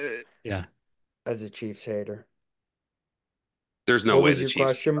did yeah. as a Chiefs hater. There's no What way was the your Chiefs keep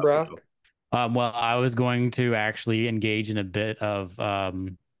question, up though. Brock? Well, I was going to actually engage in a bit of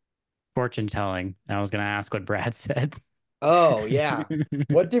fortune telling. I was going to ask what Brad said. Oh, yeah.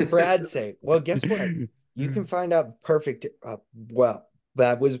 What did Brad say? Well, guess what? You can find out perfect. Well,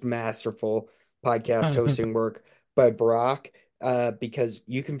 that was masterful podcast hosting work by Brock. Because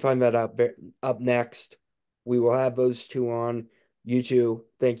you can find that up next. We will have those two on. You two,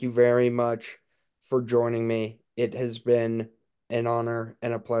 thank you very much for joining me. It has been an honor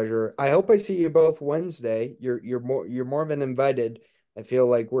and a pleasure. I hope I see you both Wednesday. You're more than invited. I feel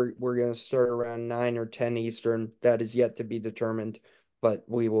like we're gonna start around 9 or 10 Eastern. That is yet to be determined, but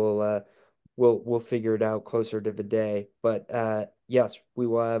we'll figure it out closer to the day. But yes, we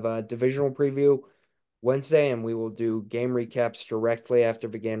will have a divisional preview Wednesday, and we will do game recaps directly after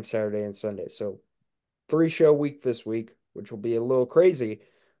the game Saturday and Sunday. So 3 show week this week, which will be a little crazy,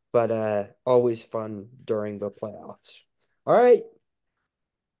 but always fun during the playoffs. All right,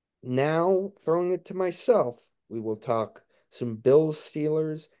 now throwing it to myself, we will talk some Bills,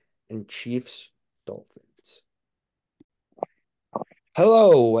 Steelers, and Chiefs, Dolphins.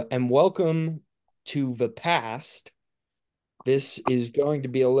 Hello, and welcome to the past. This is going to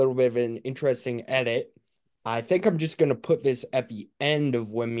be a little bit of an interesting edit. I think I'm just going to put this at the end of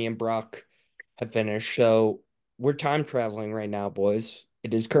when me and Brock have finished. So we're time traveling right now, boys.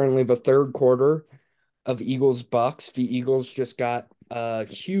 It is currently the third quarter of Eagles Bucs. The Eagles just got a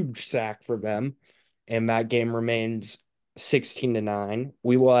huge sack for them, and that game remains 16-9.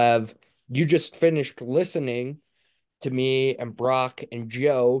 We will have you just finished listening to me and Brock and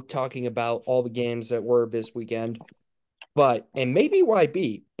Joe talking about all the games that were this weekend. But and maybe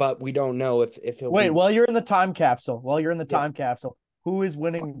YB, but we don't know if he'll Wait, be. while you're in the time capsule, Yeah. who is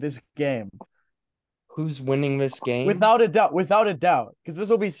winning this game? Who's winning this game? Without a doubt, because this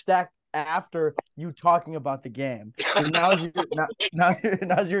will be stacked after you talking about the game. So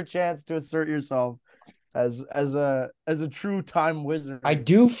now's your chance to assert yourself as a true time wizard. I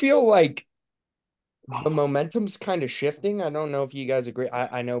do feel like the momentum's kind of shifting. I don't know if you guys agree.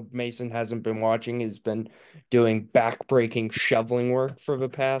 I know Mason hasn't been watching. He's been doing backbreaking shoveling work for the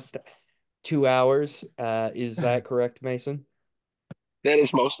past 2 hours. Is that correct, Mason? That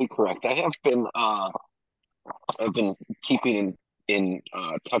is mostly correct. I've been keeping in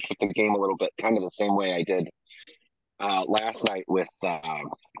touch with the game a little bit, kind of the same way I did last night with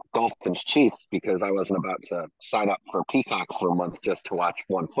Dolphins Chiefs, because I wasn't about to sign up for Peacock for a month just to watch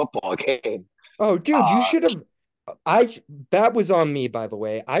one football game. Oh, dude, you Uh, should have. That was on me, by the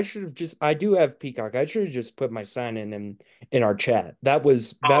way. I should have just. I do have Peacock. I should have just put my sign in our chat. That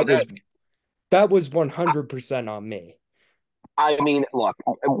was oh, that was 100% on me. I mean, look,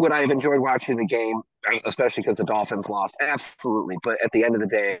 would I have enjoyed watching the game, especially because the Dolphins lost? Absolutely. But at the end of the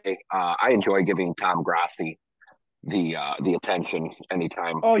day, I enjoy giving Tom Grassi the attention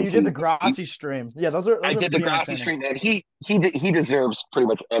anytime. Oh, you did the he Grassi stream. Yeah, I those are did the pretty Grassi entertaining. stream, man. He deserves pretty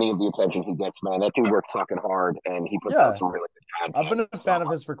much any of the attention he gets, man. That dude works fucking hard, and he puts out Yeah, some really good I've content. been a fan of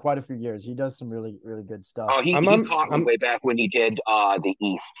his for quite a few years. He does some really, really good stuff. Oh, I'm he on. caught me I'm way back when he did the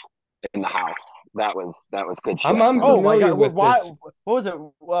East in the house. That was good I'm shit. Oh my unfamiliar God, with why? this. What was it?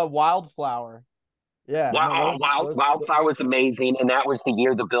 Wildflower. Yeah, no, Wow, Wildfire was amazing, and that was the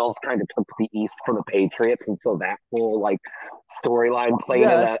year the Bills kind of took the East from the Patriots, and so that whole like storyline playing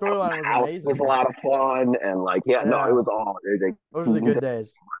yeah, in that that storyline was house was a amazing. lot of fun, and like yeah, no, it Yeah, was all. those are the good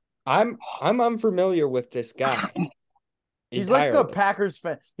days. I'm unfamiliar with this guy He's like a entirely. Packers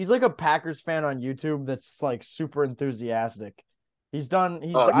fan. He's like a Packers fan on YouTube that's like super enthusiastic. He's done.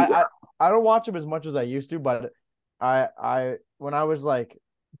 He's. Oh, I don't watch him as much as I used to, but I when I was like,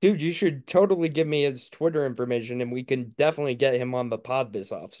 Dude, you should totally give me his Twitter information and we can definitely get him on the pod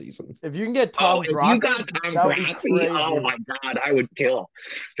this offseason. if you can get oh, Tom if you Grassi, got Tom that would be Grassi, oh crazy. my God, I would kill.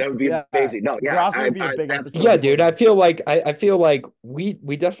 That would be Yeah, amazing. No, yeah, Grassi would be a big Yeah, episode absolutely. for dude, I you. feel like I feel like we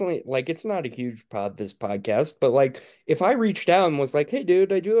definitely like it's not a huge pod this podcast, but like if I reached out and was like, "Hey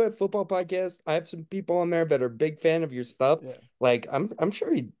dude, I do a football podcast. I have some people on there that are a big fan of your stuff." Yeah. Like I'm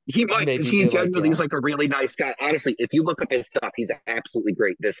sure he'd He might, because maybe he be like, genuinely "Yeah." is like a really nice guy. Honestly, if you look up his stuff, he's absolutely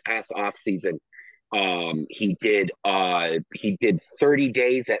great. This past off season, he did 30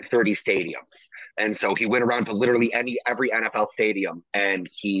 days at 30 stadiums, and so he went around to literally every NFL stadium, and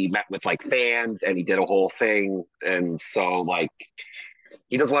he met with like fans, and he did a whole thing, and so like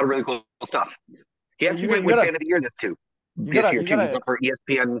he does a lot of really cool stuff. He So actually might win Fan of the Year this year you too. He's gotta up for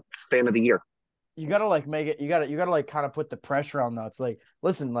ESPN Fan of the Year. you gotta like make it. You gotta like kind of put the pressure on though. It's like,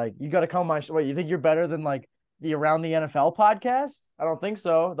 listen, like you gotta come on my show. Wait, you think you're better than like the Around the NFL podcast? I don't think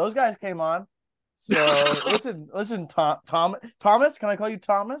so. Those guys came on. So listen, Thomas. Can I call you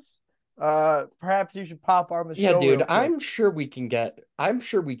Thomas? Perhaps you should pop on the Yeah, show dude, real quick. I'm sure we can get an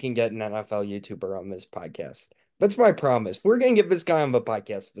NFL YouTuber on this podcast. That's my promise. We're gonna get this guy on the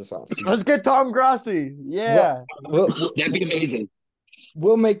podcast this offseason. Let's get Tom Grassi. Well, Yeah. That'd be amazing.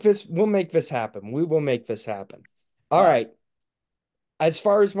 we'll make this happen. We will make this happen. All right. As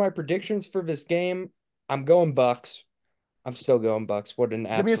far as my predictions for this game, I'm going Bucks. I'm still going Bucks. What an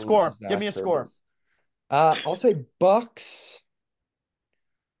Give me a absolute score. Give me a disaster it score. is. I'll say Bucks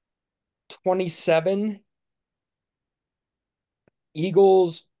 27,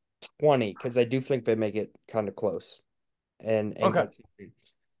 Eagles 20, because I do think they make it kind of close and Okay. get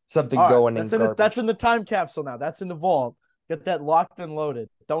something All right. going in garbage. That's in the time capsule now. That's in the vault. Get that locked and loaded.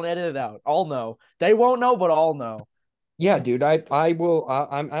 Don't edit it out. I'll know. They won't know, but I'll know. Yeah, dude. I will.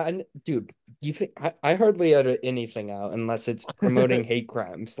 Dude. You think I hardly edit anything out unless it's promoting hate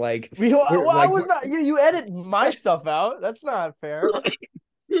crimes? Like, Well, I like was not. You edit my stuff out. That's not fair.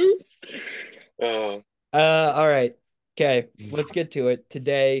 Uh, All right. Okay, let's get to it.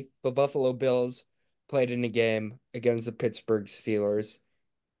 Today, the Buffalo Bills played in a game against the Pittsburgh Steelers,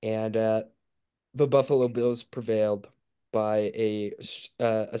 and the Buffalo Bills prevailed by a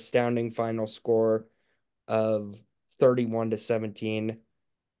astounding final score of 31-17.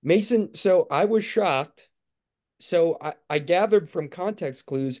 Mason, so I was shocked. So I gathered from context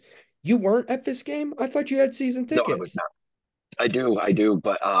clues You weren't at this game? I thought you had season No, I was tickets. not. I do,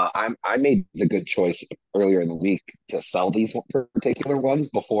 but I made the good choice earlier in the week to sell these particular ones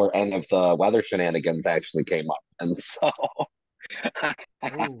before any of the weather shenanigans actually came up, and so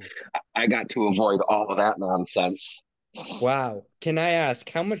Ooh. I got to avoid all of that nonsense. Wow. Can I ask,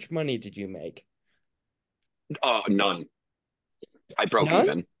 how much money did you make? None. I broke None?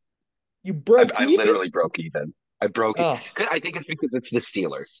 even. You broke I even? literally broke even. I broke it. Oh, I think it's because it's the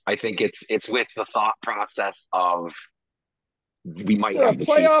Steelers. I think it's with the thought process of we might for a have the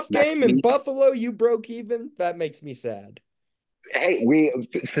Chiefs playoff next game in week. Buffalo, you broke even? That makes me sad. Hey, we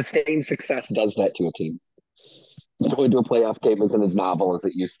sustained success does that to a team. Going to a playoff game isn't as novel as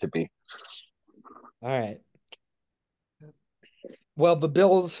it used to be. All right. Well, the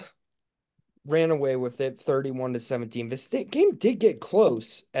Bills ran away with it 31-17. This game did get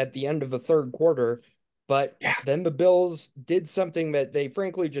close at the end of the third quarter, but Yeah, then the Bills did something that they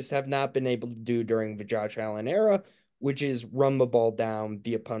frankly just have not been able to do during the Josh Allen era, which is run the ball down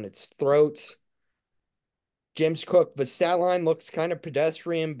the opponent's throats. James Cook, the stat line looks kind of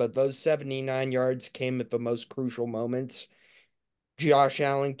pedestrian, but those 79 yards came at the most crucial moments. Josh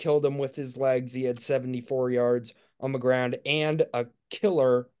Allen killed him with his legs. He had 74 yards on the ground and a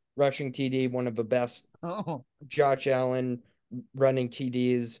killer rushing TD, one of the best Oh. Josh Allen running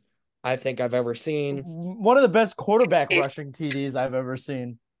TDs I think I've ever seen. One of the best quarterback it, rushing TDs I've ever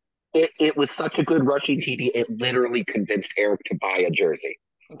seen. it was such a good rushing TD. It literally convinced Eric to buy a jersey.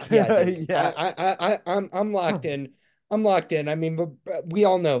 Yeah, dude. Yeah. I'm locked in. I'm locked in. I mean, we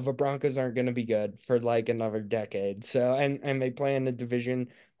all know the Broncos aren't going to be good for like another decade. So, and they play in a division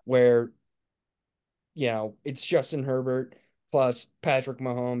where it's Justin Herbert plus Patrick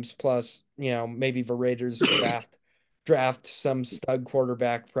Mahomes plus, maybe the Raiders draft some stud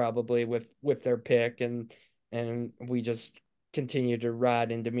quarterback probably with their pick and we just continue to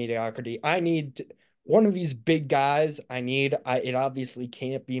ride into mediocrity. I need one of these big guys. It obviously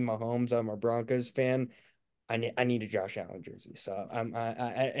can't be Mahomes. I'm a Broncos fan. I need a Josh Allen jersey. So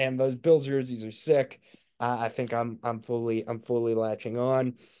and those Bills jerseys are sick. I think I'm fully latching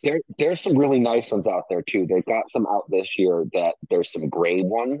on. There's some really nice ones out there too. They've got some out this year that there's some gray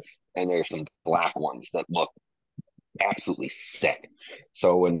ones and there's some black ones that look absolutely sick.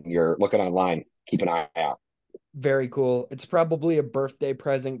 So when you're looking online, keep an eye out. Very cool. It's probably a birthday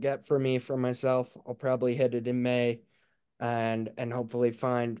present get for me for myself. I'll probably hit it in May and hopefully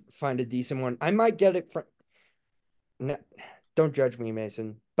find a decent one. I might get it from no, don't judge me,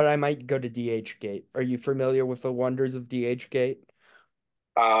 Mason, but I might go to DH Gate. Are you familiar with the wonders of DH Gate?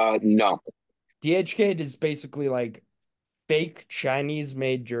 No. DH Gate is basically like fake Chinese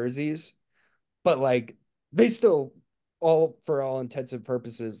made jerseys, but like they still all for all intents and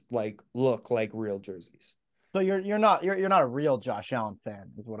purposes like look like real jerseys. So you're not a real Josh Allen fan,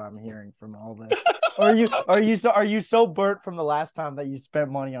 is what I'm hearing from all this. Or are you so burnt from the last time that you spent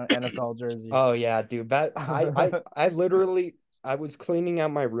money on NFL jersey? Oh yeah, dude. That I literally I was cleaning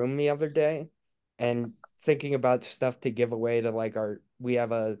out my room the other day and thinking about stuff to give away to like we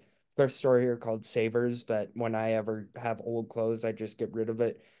have a thrift store here called Savers that when I ever have old clothes, I just get rid of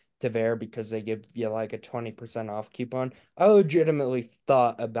it to there because they give you like a 20% off coupon. I legitimately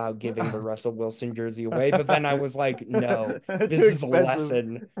thought about giving the Russell Wilson jersey away, but then I was like, no, Too this is a expensive.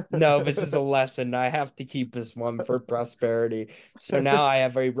 lesson. No, this is a lesson. I have to keep this one for prosperity. So now I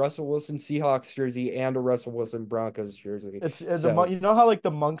have a Russell Wilson Seahawks jersey and a Russell Wilson Broncos jersey. It's the So you know how like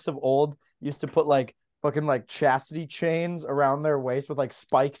the monks of old used to put like fucking like chastity chains around their waist with like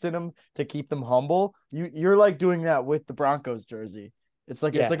spikes in them to keep them humble. You're like doing that with the Broncos jersey. It's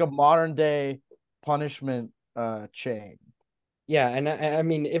like yeah, a modern day punishment chain. yeah, and I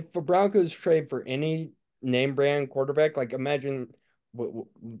mean, if the Broncos trade for any name brand quarterback, like imagine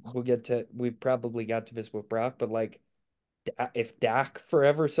we probably got to this with Brock, but like if Dak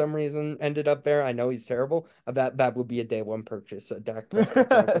forever some reason ended up there, I know he's terrible. That would be a day one purchase. A Dak Prescott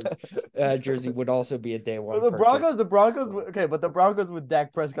Broncos jersey would also be a day But one the purchase. Broncos, the Broncos, okay, but the Broncos with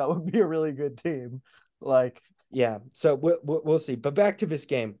Dak Prescott would be a really good team. Like, Yeah, so we'll see. But back to this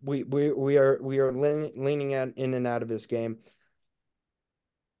game, we are leaning out in and out of this game.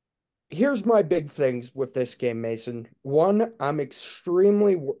 Here's my big things with this game, Mason. One, I'm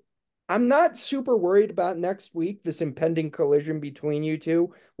not super worried about next week, this impending collision between you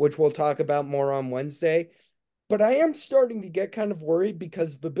two, which we'll talk about more on Wednesday. But I am starting to get kind of worried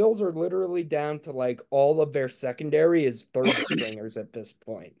because the Bills are literally down to like all of their secondary is third stringers at this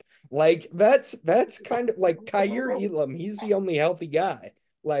point. Like that's kind of like Kyer Elam. He's the only healthy guy.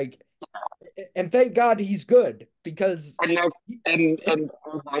 Like, and thank God he's good because And now, and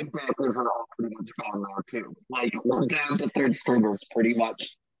our linebackers are all pretty much gone now too. Like we're down to third stringers pretty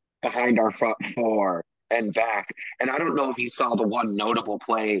much behind our front four and back. And I don't know if you saw the one notable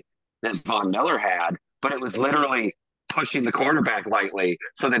play that Von Miller had, but it was literally pushing the quarterback lightly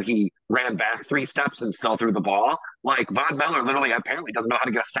so that he ran back 3 steps and still threw the ball. Like Von Miller literally apparently doesn't know how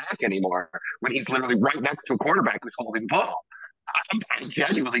to get a sack anymore when he's literally right next to a quarterback who's holding the ball. I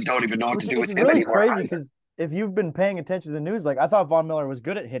genuinely don't even know what to do Which with is him really anymore crazy either. because if you've been paying attention to the news, like I thought Von Miller was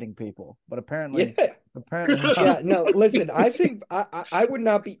good at hitting people, but apparently, Yeah. apparently Yeah, not. no, listen, I think I would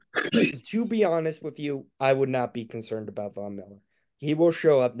not be, to be honest with you, I would not be concerned about Von Miller. He will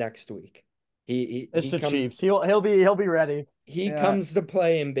show up next week. It's the Chiefs. He'll be ready. He Yeah, comes to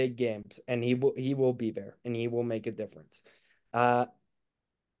play in big games, and he will be there, and he will make a difference. Uh,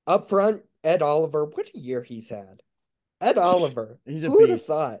 Up front, Ed Oliver, what a year he's had. Ed Oliver, he's a who would have beast.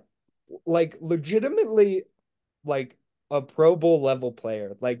 thought? Like legitimately, like a Pro Bowl level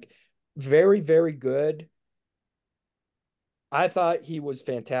player, like very, very good. I thought he was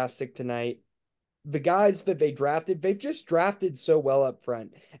fantastic tonight. The guys that they drafted, they've just drafted so well up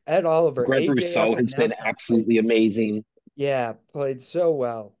front. Ed Oliver, Greg AJ Rousseau has been Epinesa played, absolutely amazing. yeah, played so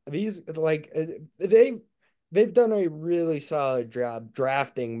well. These they've done a really solid job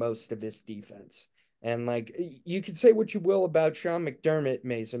drafting most of this defense. And like you could say what you will about Sean McDermott,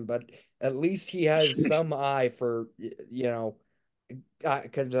 Mason, but at least he has some eye for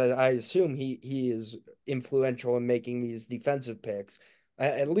because I assume he is influential in making these defensive picks.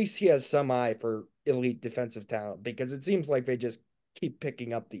 At least he has some eye for elite defensive talent because it seems like they just keep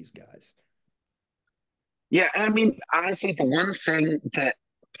picking up these guys. Yeah, and I mean, honestly, the one thing that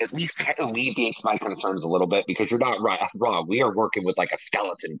at least alleviates my concerns a little bit because you're not right wrong. We are working with like a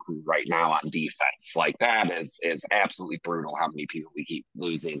skeleton crew right now on defense. Like that is absolutely brutal how many people we keep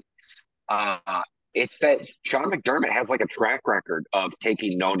losing. Uh, it's that Sean McDermott has like a track record of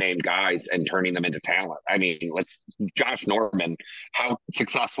taking no-name guys and turning them into talent. I mean, let's Josh Norman. How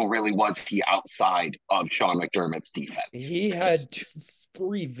successful really was he outside of Sean McDermott's defense? He had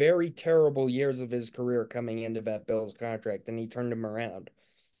 3 very terrible years of his career coming into that Bills contract, and he turned him around.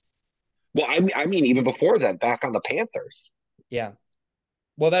 Well, I mean, even before that, back on the Panthers. Yeah.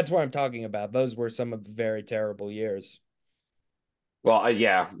 Well, that's what I'm talking about. Those were some of the very terrible years. Well,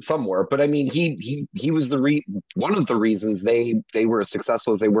 yeah, some were, but I mean, he was one of the reasons they were as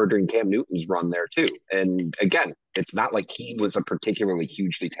successful as they were during Cam Newton's run there too. And again, it's not like he was a particularly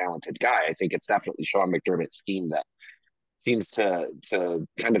hugely talented guy. I think it's definitely Sean McDermott's scheme that seems to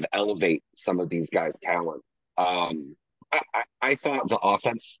kind of elevate some of these guys' talent. I thought the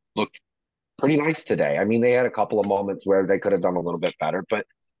offense looked pretty nice today. I mean, they had a couple of moments where they could have done a little bit better, but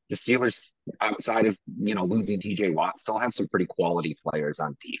the Steelers, outside of losing T.J. Watt, still have some pretty quality players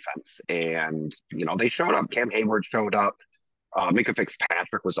on defense, and they showed up. Cam Hayward showed up. Mika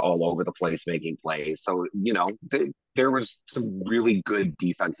Fitzpatrick was all over the place making plays. So there was some really good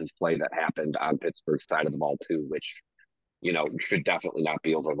defensive play that happened on Pittsburgh's side of the ball too, which should definitely not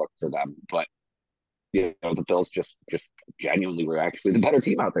be overlooked for them. But the Bills just genuinely were actually the better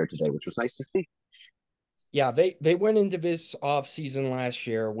team out there today, which was nice to see. Yeah, they went into this offseason last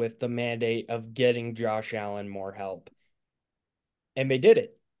year with the mandate of getting Josh Allen more help. And they did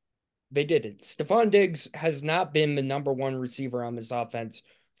it. They did it. Stephon Diggs has not been the number one receiver on this offense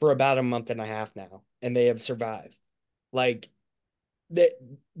for about a month and a half now, and they have survived. Like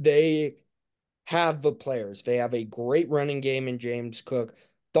they have the players. They have a great running game in James Cook.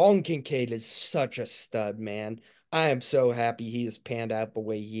 Dalton Kincaid is such a stud, man. I am so happy he has panned out the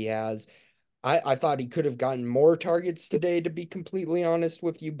way he has. I thought he could have gotten more targets today, to be completely honest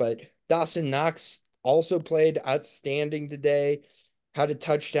with you, but Dawson Knox also played outstanding today, had a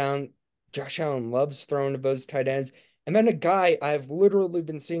touchdown. Josh Allen loves throwing to those tight ends. And then a guy I've literally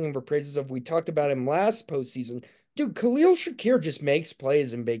been singing for praises of, we talked about him last postseason. Dude, Khalil Shakir just makes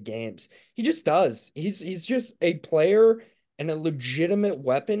plays in big games. He just does. He's just a player and a legitimate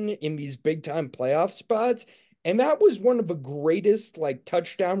weapon in these big time playoff spots. And that was one of the greatest like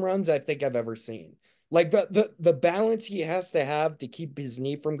touchdown runs I think I've ever seen. Like the balance he has to have to keep his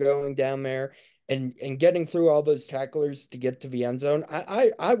knee from going down there and getting through all those tacklers to get to the end zone.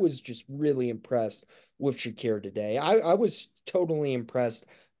 I was just really impressed with Shakir today. I was totally impressed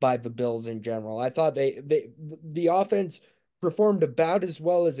by the Bills in general. I thought the offense performed about as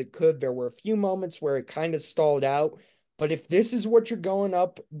well as it could. There were a few moments where it kind of stalled out, but if this is what you're going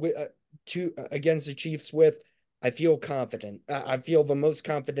up with to against the Chiefs with, I feel confident. I feel the most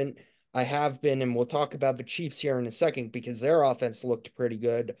confident I have been, and we'll talk about the Chiefs here in a second because their offense looked pretty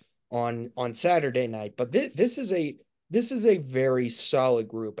good on Saturday night. But this is a very solid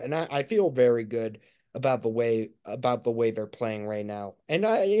group, and I feel very good about the way they're playing right now. And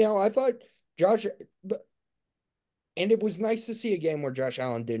I thought Josh And it was nice to see a game where Josh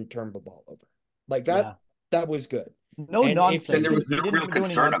Allen didn't turn the ball over. Like Yeah. that was good. No And if he And there nonsense. was can, no He didn't real even do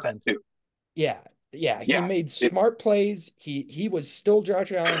any concern of it nonsense. too. yeah, he Yeah, made smart plays. He was still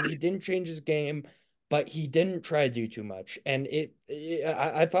Josh Allen. He didn't change his game, but he didn't try to do too much. And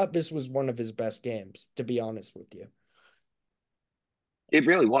I thought this was one of his best games, to be honest with you. it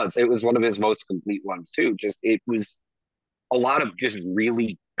really was. It was one of his most complete ones too. Just it was a lot of just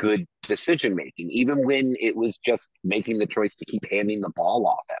really good decision making, even when it was just making the choice to keep handing the ball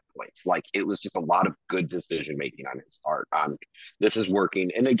off at points. Like it was just a lot of good decision making on his part. On this is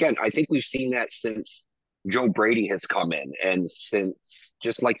working, and again, I think we've seen that since Joe Brady has come in, and since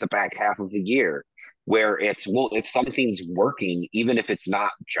just like the back half of the year, where it's well, if something's working, even if it's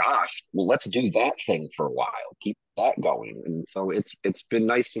not Josh, well, let's do that thing for a while, keep that going, and so it's been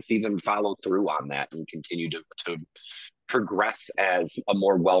nice to see them follow through on that and continue to progress as a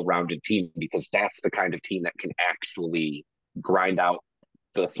more well-rounded team because that's the kind of team that can actually grind out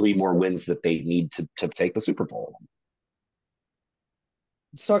the 3 more wins that they need to take the Super Bowl.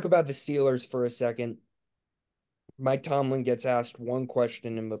 Let's talk about the Steelers for a second. Mike Tomlin gets asked one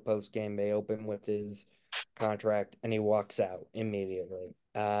question in the post game. They open with his contract, and he walks out immediately.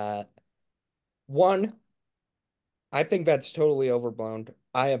 One, I think that's totally overblown.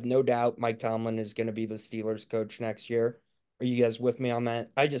 I have no doubt Mike Tomlin is going to be the Steelers coach next year. Are you guys with me on that?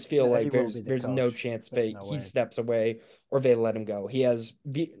 I just feel Yeah, he like will be there's the no coach. chance There's no he way. steps away or they let him go. He has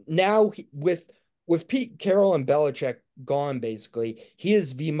with Pete Carroll and Belichick gone, basically, he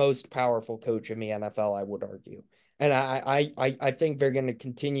is the most powerful coach in the NFL, I would argue. And I think they're going to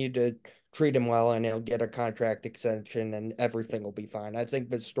continue to treat him well, and he'll get a contract extension, and everything will be fine. I think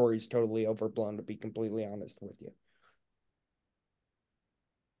the story's totally overblown, to be completely honest with you.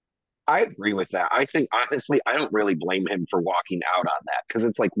 I agree with that. I think honestly, I don't really blame him for walking out on that because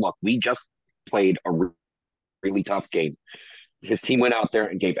it's like, look, we just played a really tough game. His team went out there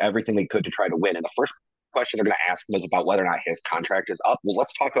and gave everything they could to try to win. And the first question they're going to ask him is about whether or not his contract is up. Well,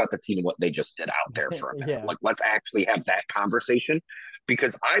 let's talk about the team and what they just did out there for a minute. Yeah. Like, let's actually have that conversation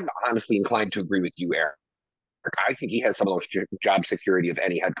because I'm honestly inclined to agree with you, Eric. I think he has some of those job security of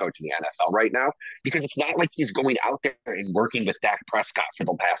any head coach in the NFL right now because it's not like he's going out there and working with Dak Prescott for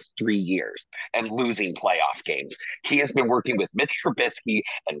the past 3 years and losing playoff games. He has been working with Mitch Trubisky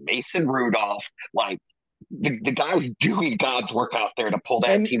and Mason Rudolph. Like the guy's doing God's work out there to pull that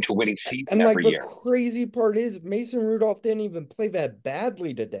And team to winning season and like every the year. crazy part is Mason Rudolph didn't even play that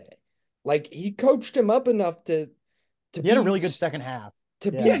badly today. Like he coached him up enough to He had a be really good second half.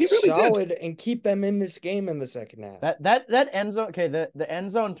 to Yeah. be He really did. solid and keep them in this game in the second half. That end zone. Okay, the end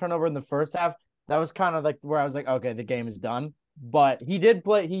zone turnover in the first half. That was kind of like where I was like, okay, the game is done. But he did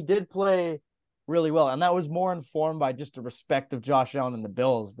play. He did play really well, and that was more informed by just a respect of Josh Allen and the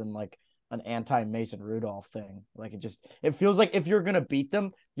Bills than like an anti Mason Rudolph thing. Like it feels like if you're gonna beat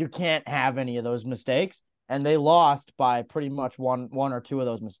them, you can't have any of those mistakes. And they lost by pretty much one or two of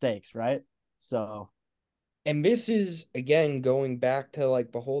those mistakes, right? So And this is again going back to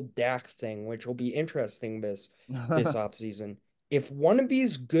like the whole Dak thing, which will be interesting this offseason. If one of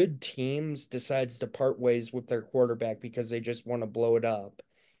these good teams decides to part ways with their quarterback because they just want to blow it up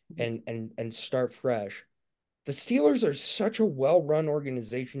and start fresh, the Steelers are such a well-run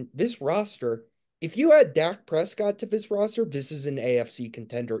organization. This roster, if you add Dak Prescott to this roster, this is an AFC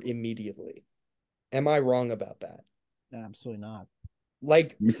contender immediately. Am I wrong about that? absolutely not.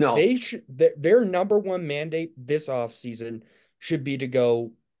 Like No, their number one mandate this offseason should be to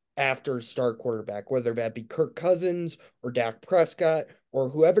go after star quarterback, whether that be Kirk Cousins or Dak Prescott or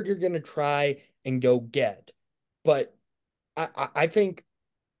whoever you're going to try and go get. But I think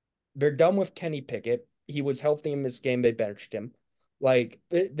they're done with Kenny Pickett. He was healthy in this game. They benched him. Like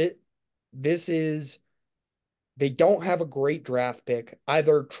this is they don't have a great draft pick.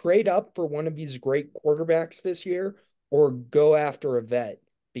 Either trade up for one of these great quarterbacks this year or go after a vet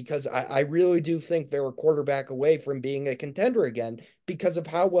because I really do think they're a quarterback away from being a contender again because of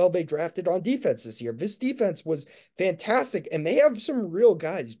how well they drafted on defense this year. This defense was fantastic, and they have some real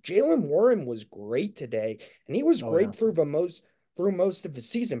guys. Jalen Warren was great today, and he was Oh yeah. great through most of the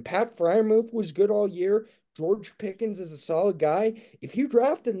season. Pat Fryermuth was good all year. George Pickens is a solid guy. If you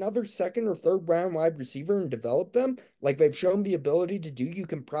draft another second or third round wide receiver and develop them, like they've shown the ability to do, you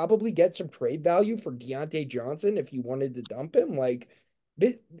can probably get some trade value for Deontay Johnson if you wanted to dump him. Like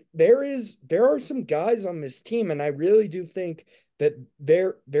there are some guys on this team, and I really do think that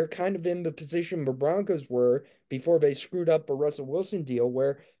they're kind of in the position the Broncos were before they screwed up a Russell Wilson deal,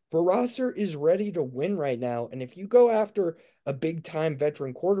 where the roster is ready to win right now. And if you go after a big time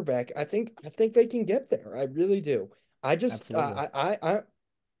veteran quarterback, I think they can get there. I really do. I just Absolutely.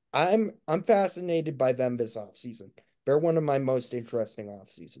 I'm fascinated by them this offseason. They're one of my most interesting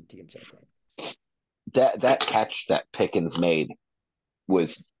offseason teams, I think. That catch that Pickens made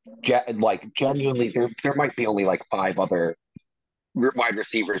was like genuinely there might be only like five other wide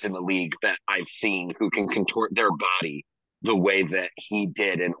receivers in the league that I've seen who can contort their body the way that he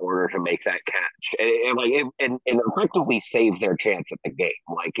did in order to make that catch and effectively save their chance at the game.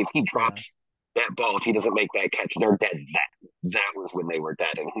 Like if he drops that ball, if he doesn't make that catch, they're dead. That was when they were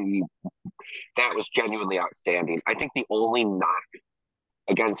dead, and he that was genuinely outstanding. I think the only knock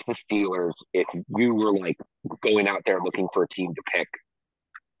against the Steelers, if you were like going out there looking for a team to pick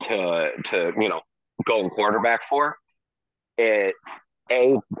to go and quarterback for, it's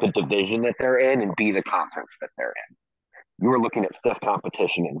A, the division that they're in, and B, the conference that they're in. You were looking at stiff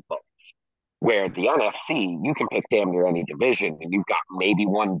competition in both. Where the NFC, you can pick damn near any division, and you've got maybe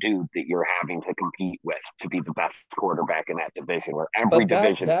one dude that you're having to compete with to be the best quarterback in that division. Where every But that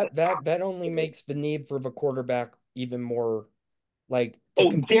division that only makes the need for the quarterback even more like to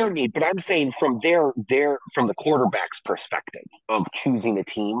their compete. need. But I'm saying from from the quarterback's perspective of choosing a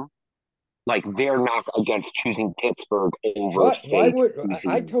team, like they're not against choosing Pittsburgh over What? Why say would I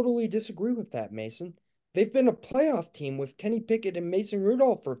choosing. totally disagree with that, Mason? They've been a playoff team with Kenny Pickett and Mason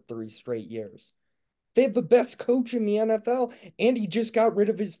Rudolph for 3 straight years. They have the best coach in the NFL, and he just got rid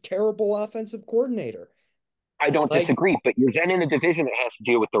of his terrible offensive coordinator. I don't Like, disagree, but you're then in a division that has to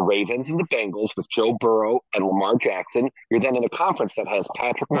deal with the Ravens and the Bengals with Joe Burrow and Lamar Jackson. You're then in a conference that has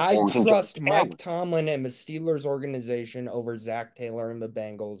Patrick I Mahomes and Josh trust Mike Allen. Tomlin and the Steelers organization over Zach Taylor and the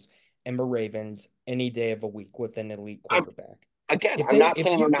Bengals and the Ravens any day of the week with an elite I'm, quarterback. Again, If I'm they, not if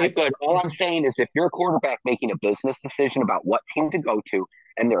saying they're you, not good. All if I'm saying is if you're a quarterback making a business decision about what team to go to,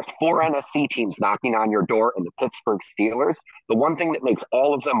 and there's four NFC teams knocking on your door and the Pittsburgh Steelers, the one thing that makes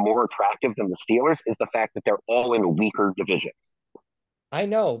all of them more attractive than the Steelers is the fact that they're all in weaker divisions. I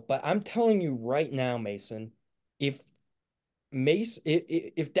know, but I'm telling you right now, Mason, if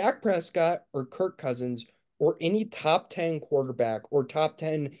if Dak Prescott or Kirk Cousins or any top 10 quarterback or top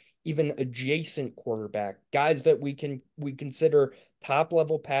 10 even adjacent quarterback, guys that we consider top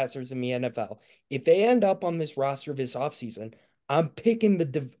level passers in the NFL, if they end up on this roster this offseason, I'm picking the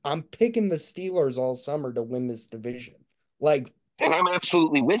Steelers all summer to win this division. Like And I'm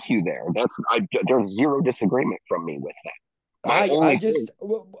absolutely with you there. There's zero disagreement from me with that. My I only just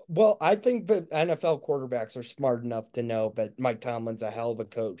point, well, I think the NFL quarterbacks are smart enough to know that Mike Tomlin's a hell of a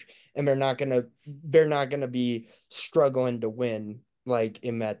coach, and they're not gonna be struggling to win like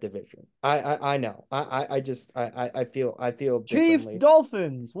in that division. I know. I feel Chiefs differently.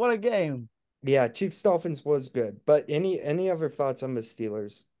 Dolphins. What a game. Yeah, Chiefs Dolphins was good, but any other thoughts on the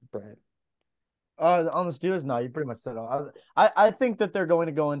Steelers, Brad? On the Steelers, no, you pretty much said all. I think that they're going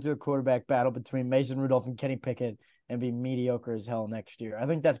to go into a quarterback battle between Mason Rudolph and Kenny Pickett and be mediocre as hell next year. I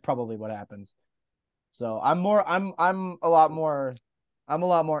think that's probably what happens. So I'm a lot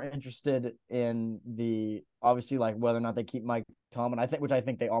more interested in the obviously like whether or not they keep Mike Tomlin. I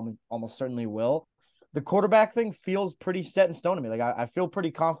think they almost certainly will. The quarterback thing feels pretty set in stone to me. Like I feel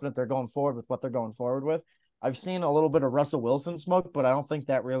pretty confident they're going forward with what they're going forward with. I've seen a little bit of Russell Wilson smoke, but I don't think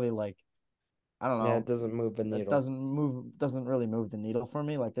that really like I don't Yeah, it know. doesn't move the That needle. doesn't really move the needle for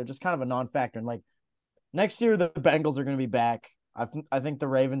me. Like they're just kind of a non-factor. And like next year the Bengals are going to be back. I think the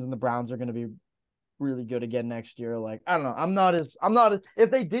Ravens and the Browns are going to be really good again next year. Like I don't know. I'm not as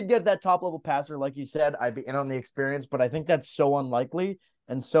if they did get that top level passer like you said, I'd be in on the experience, but I think that's so unlikely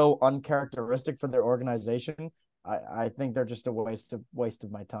and so uncharacteristic for their organization. I think they're just a waste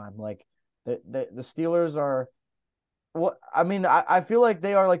of my time. Like the Steelers are what I mean, I feel like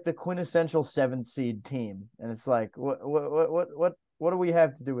they are like the quintessential seventh seed team. And it's like what do we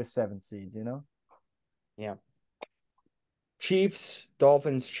have to do with seven seeds, you know? Yeah. Chiefs,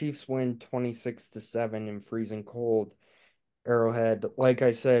 Dolphins, Chiefs win 26-7 in freezing cold Arrowhead. Like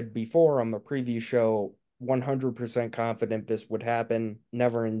I said before on the preview show, 100% confident this would happen.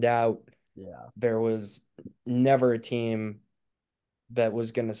 Never in doubt. Yeah. There was never a team that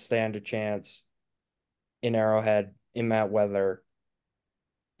was going to stand a chance in Arrowhead in that weather.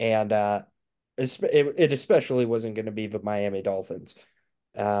 And it especially wasn't going to be the Miami Dolphins.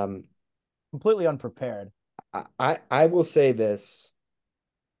 Um, Completely unprepared. I will say this.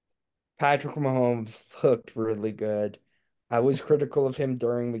 Patrick Mahomes looked really good. I was critical of him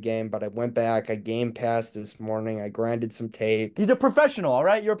during the game, but I went back. I game passed this morning. I grinded some tape. He's a professional, all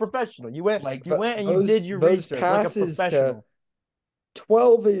right? You're a professional. Like You went and you those did your those research like a passes to professional.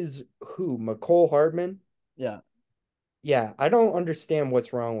 12 is who? McCole Hardman? Yeah. Yeah, I don't understand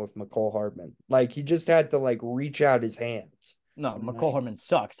what's wrong with McCole Hardman. Like he just had to like reach out his hands. No, And, McCall like, Hardman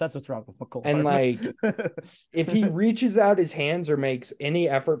sucks. That's what's wrong with McCall and Hardman. if he reaches out his hands or makes any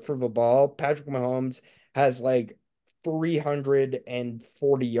effort for the ball, Patrick Mahomes has like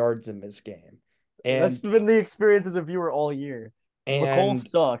 340 yards in this game. That's And been the experience as a viewer all year. McCall and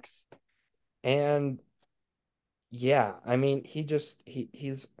sucks. and yeah, I mean,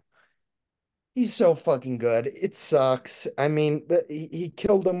 he's so fucking good. It sucks. I mean, he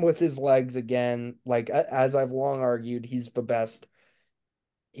killed him with his legs again. Like, as I've long argued, he's the best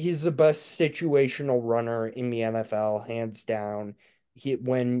situational runner in the NFL, hands down.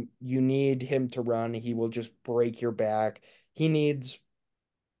 When you need him to run, he will just break your back. He needs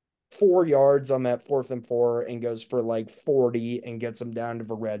 4 yards on that 4th and 4 and goes for like 40 and gets him down to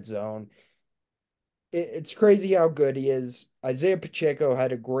the red zone. It's crazy how good he is. Isaiah Pacheco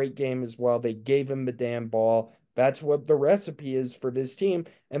had a great game as well. They gave him the damn ball. That's what the recipe is for this team.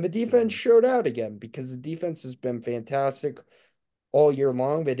 And the defense showed out again because the defense has been fantastic all year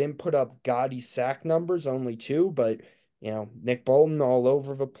long. They didn't put up gaudy sack numbers, only two, but Nick Bolton all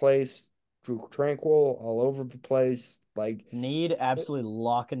over the place, Drew Tranquil all over the place. Like, Need absolutely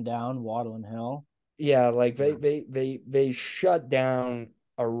locking down Waddle and Hill. yeah, like they shut down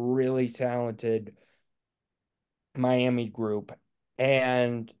a really talented Miami group.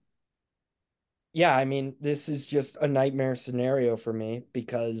 And yeah, I mean, this is just a nightmare scenario for me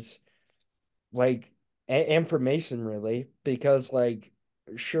because like and for Mason really, because like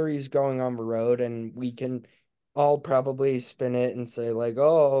sure he's going on the road and we can all probably spin it and say like,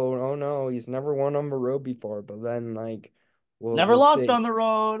 oh no, he's never won on the road before, but then like we'll Never we'll lost sit on the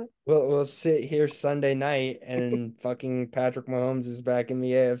road. we'll sit here Sunday night and fucking Patrick Mahomes is back in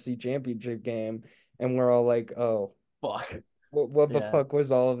the AFC Championship game and we're all like, oh, Fuck. what the Yeah. fuck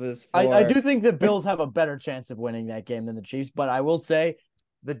was all of this I for? do think the Bills have a better chance of winning that game than the Chiefs, but I will say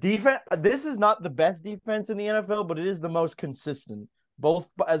the defense, this is not the best defense in the NFL, but it is the most consistent, both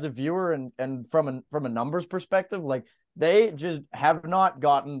as a viewer and from a numbers perspective. Like they just have not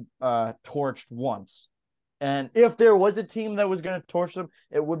gotten torched once. And if there was a team that was going to torch them,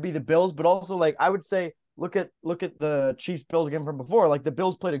 it would be the Bills. But also, like I would say, look at the Chiefs Bills game from before. Like the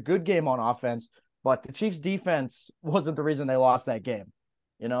Bills played a good game on offense, but the Chiefs defense wasn't the reason they lost that game.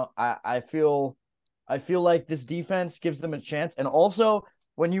 I feel like this defense gives them a chance. And also,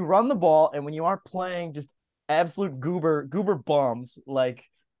 when you run the ball and when you aren't playing just absolute goober bums like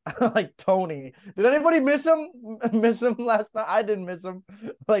like Tony. Did anybody miss him? Miss him last night? I didn't miss him.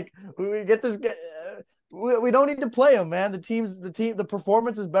 Like we get this. We don't need to play him, man. The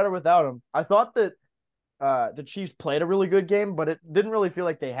performance is better without him. I thought that the Chiefs played a really good game, but it didn't really feel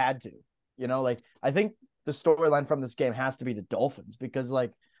like they had to. Like I think the storyline from this game has to be the Dolphins because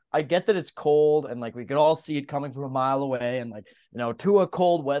like I get that it's cold and like we could all see it coming from a mile away and like to a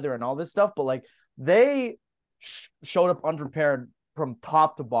cold weather and all this stuff, but like they showed up unprepared from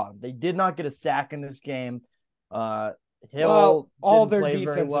top to bottom. They did not get a sack in this game. Hill all didn't their play very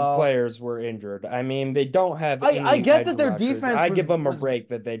defensive well. players were injured. I mean, they don't have I any get edge that their rushers. defense I was, give them a was break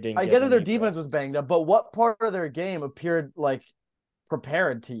that they didn't I get get that their any, defense was banged up, but what part of their game appeared like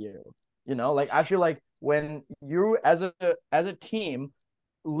prepared to you? Like I feel like when you as a team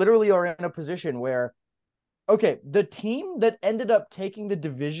literally are in a position where okay, the team that ended up taking the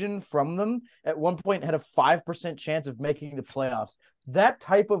division from them at one point had a 5% chance of making the playoffs. That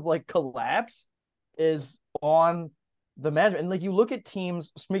type of like collapse is on the management. And like you look at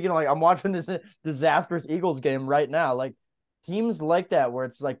teams, speaking of like I'm watching this disastrous Eagles game right now, like teams like that where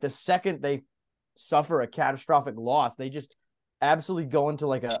it's like the second they suffer a catastrophic loss, they just absolutely go into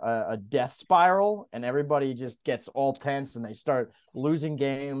like a death spiral and everybody just gets all tense and they start losing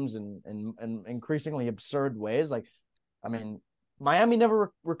games and increasingly absurd ways. Like, I mean, Miami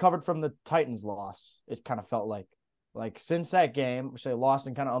never recovered from the Titans loss. It kind of felt like since that game, which they lost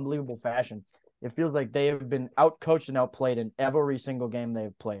in kind of unbelievable fashion, it feels like they have been outcoached and outplayed in every single game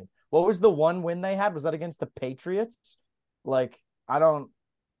they've played. What was the one win they had? Was that against the Patriots? Like, I don't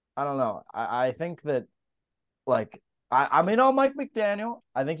know. I think that like I mean, Mike McDaniel.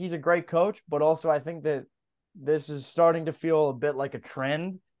 I think he's a great coach, but also I think that this is starting to feel a bit like a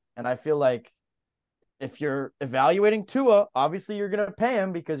trend. And I feel like if you're evaluating Tua, obviously you're going to pay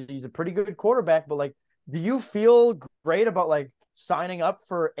him because he's a pretty good quarterback. But like, do you feel great about like signing up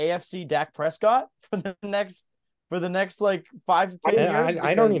for AFC Dak Prescott for the next like 5 to 10 years?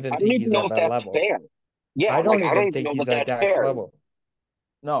 I don't even I don't think even he's know at if that that's level. fair. Yeah, I don't I don't even even think know he's that at that's Dak's fair. level.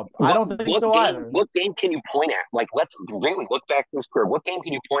 No, I don't think so either. What game can you point at? Like, let's really look back to his career. What game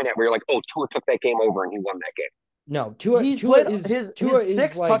can you point at where you're like, oh, Tua took that game over and he won that game? No, He's played Tua his is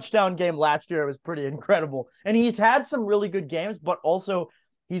sixth like touchdown game last year was pretty incredible. And he's had some really good games, but also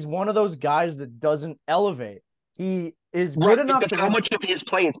he's one of those guys that doesn't elevate. He is Right, good enough because to how win. much of his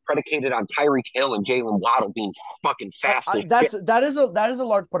play is predicated on Tyreek Hill and Jalen Waddle being fucking fast as shit? That is a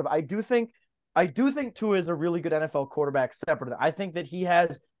large part of it. I do think Tua is a really good NFL quarterback. Separate, I think that he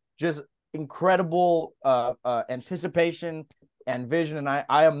has just incredible anticipation and vision, and I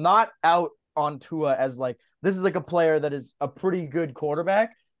am not out on Tua as like this is like a player that is a pretty good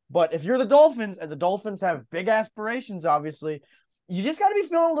quarterback. But if you're the Dolphins and the Dolphins have big aspirations, obviously, you just got to be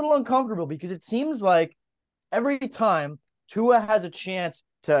feeling a little uncomfortable because it seems like every time Tua has a chance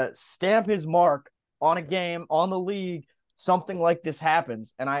to stamp his mark on a game, on the league, something like this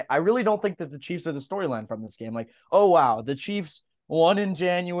happens. And I really don't think that the Chiefs are the storyline from this game. Like, oh, wow, the Chiefs won in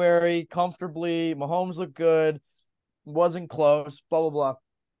January comfortably. Mahomes looked good, wasn't close, blah, blah, blah.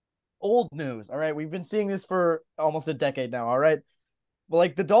 Old news. All right. We've been seeing this for almost a decade now. All right. But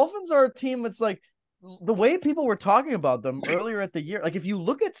like the Dolphins are a team that's like the way people were talking about them earlier at the year. Like if you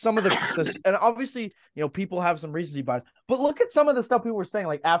look at some of the and obviously people have some recency bias, but look at some of the stuff people were saying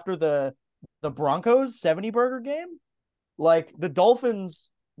like after the Broncos 70 burger game, like the Dolphins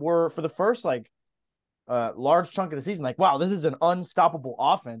were for the first like large chunk of the season like wow, this is an unstoppable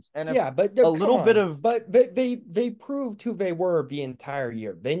offense. And if Yeah, but a little bit of but they proved who they were the entire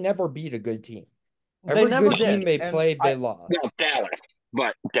year. They never beat a good team. they Every never good did team they and played, they lost. Well, Dallas,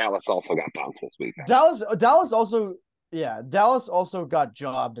 but Dallas also got bounced this weekend. Dallas also Dallas also got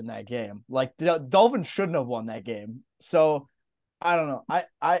jobbed in that game. Like the Dolphins shouldn't have won that game. So I don't know.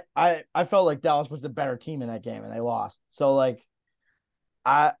 I felt like Dallas was the better team in that game and they lost. So like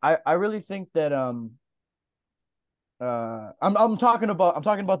I really think that I'm talking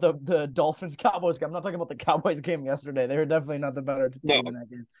about the Dolphins Cowboys game. I'm not talking about the Cowboys game yesterday. They were definitely not the better team in that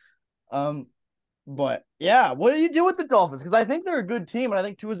game. But yeah, what do you do with the Dolphins? Because I think they're a good team, and I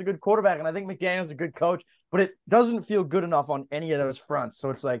think Tua's a good quarterback, and I think McDaniel's a good coach, but it doesn't feel good enough on any of those fronts.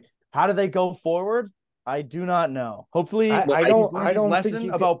 So it's like, how do they go forward? I do not know. Hopefully, I he's don't learned I his don't think lesson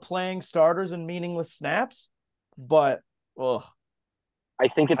you about playing starters and meaningless snaps. But ugh. I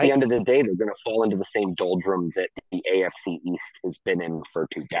think at the I end of the day, they're going to fall into the same doldrum that the AFC East has been in for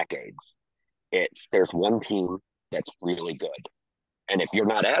 2 decades. There's one team that's really good, and if you're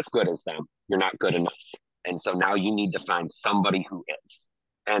not as good as them, you're not good enough. And so now you need to find somebody who is.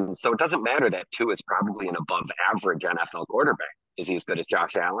 And so it doesn't matter that Tua is probably an above average NFL quarterback. Is he as good as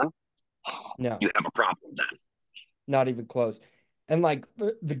Josh Allen? no, You have a problem then. not even close. And like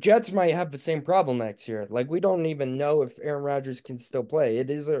the Jets might have the same problem next year. Like we don't even know if Aaron Rodgers can still play. It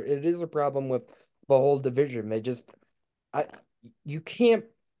is a problem with the whole division. They just I you can't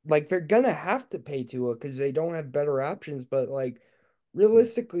like they're gonna have to pay Tua because they don't have better options, but like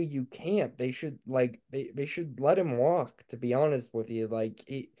realistically you can't. They should like they should let him walk, to be honest with you.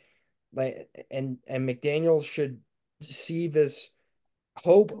 And McDaniel should see this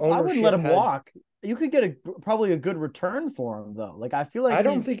hope I wouldn't let ownership him has. walk. You could get probably a good return for him though. Like I feel like I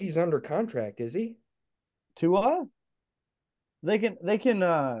don't he's think he's under contract, is he? Tua. They can tag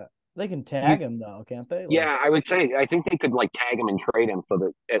him though, can't they? Like Yeah, I would say I think they could like tag him and trade him so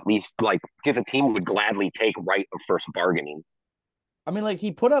that at least like because a team would gladly take right of first bargaining. I mean, like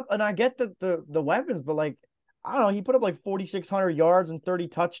he put up, and I get the weapons, but like I don't know, he put up like 4,600 yards and 30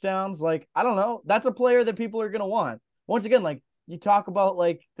 touchdowns. Like I don't know, that's a player that people are gonna want. Once again, like you talk about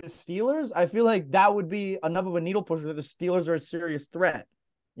like the Steelers, I feel like that would be enough of a needle pusher that the Steelers are a serious threat.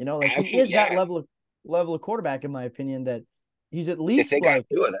 Like he Actually, is that yeah, level of quarterback in my opinion that he's at if least they got like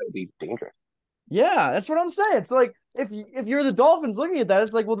Tua, that would be dangerous. yeah, that's what I'm saying. It's like if you're the Dolphins looking at that,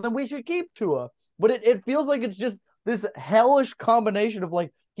 it's like well then we should keep Tua, but it feels like it's just this hellish combination of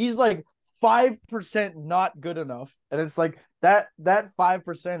like he's like 5% not good enough, and it's like that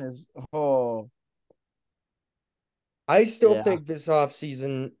 5% is I still yeah think this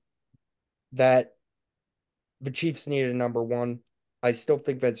offseason that the Chiefs needed a number one. I still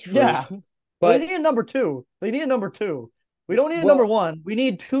think that's true. yeah. Well, they But need a number two. They need a number two. We don't need a number well, one. We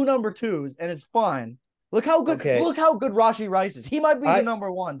need two number twos, and it's fine. Look how good. okay. Look how good Rashi Rice is. He might be the I number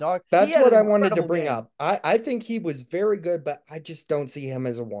one dog. He That's had what an I wanted to incredible bring game. up. I think he was very good, but I just don't see him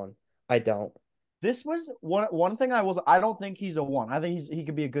as a one. I don't. This was one thing I don't think he's a one. I think he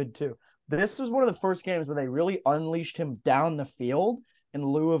could be a good two. This was one of the first games where they really unleashed him down the field in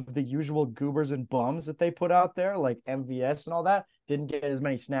lieu of the usual goobers and bums that they put out there, like MVS and all that. Didn't get as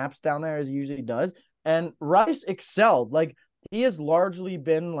many snaps down there as he usually does. And Rice excelled. Like he has largely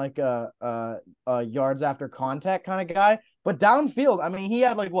been like a yards after contact kind of guy, but downfield, I mean, he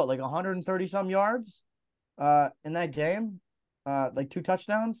had like 130 some yards in that game, like 2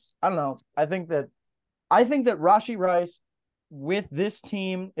 touchdowns. I don't know. I think that Rashi Rice with this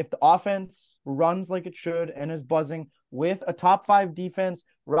team, if the offense runs like it should and is buzzing with a top 5 defense,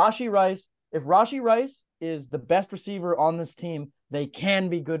 if Rashi Rice is the best receiver on this team, they can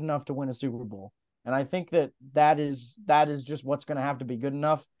be good enough to win a Super Bowl. And I think that is just what's going to have to be good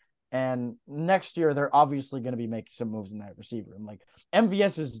enough. And next year, they're obviously going to be making some moves in that receiver. And like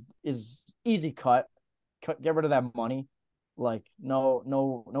MVS is easy cut, get rid of that money. Like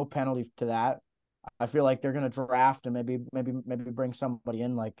no penalty to that. I feel like they're going to draft and maybe bring somebody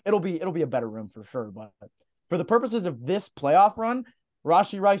in. Like it'll be a better room for sure. But for the purposes of this playoff run,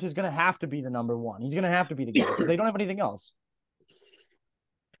 Rashee Rice is going to have to be the number one. He's going to have to be the guy because they don't have anything else.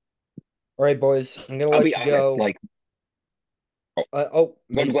 All right, boys, I'm gonna I'll let be you honest, go. like, one last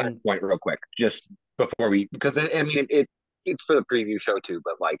Mason. point real quick, just before we, because I mean it's for the preview show too,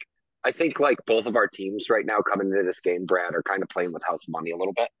 but like I think like both of our teams right now coming into this game, Brad, are kind of playing with house money a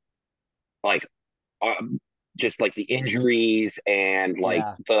little bit. Like, just like the injuries and like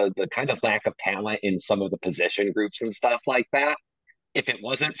Yeah. the kind of lack of talent in some of the position groups and stuff like that. If it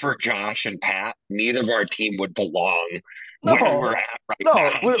wasn't for Josh and Pat, neither of our team would belong where No, we're at right no,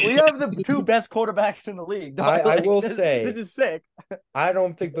 now. we have the two best quarterbacks in the league. I will this say is sick. I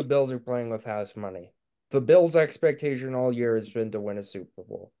don't think the Bills are playing with house money. The Bills' expectation all year has been to win a Super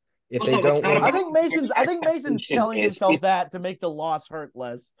Bowl. If they No, it's don't not win, I about think what Mason's the expectation telling is. himself that to make the loss hurt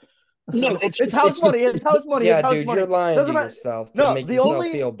less. No, It's house money. It's house money. It's yeah, house dude, money. you're lying to Doesn't matter. yourself to No, make yourself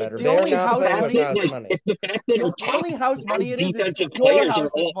feel better. the They are only not house playing with money house money. it's the fact that our the top only house five money it is defensive your players are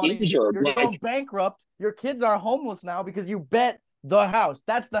house's all money. injured. You're going Like, bankrupt. Your kids are homeless now because you bet the house.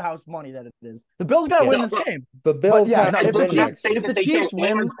 That's the house money that it is. The Bills got to Yeah. win this game. The But Bills yeah, have no, to if the win I'm not next Chiefs saying week. if the that they Chiefs don't. All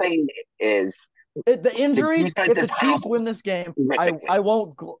I'm win, saying is the the injuries, defense if is the Chiefs awful. win this game, Terrifically. I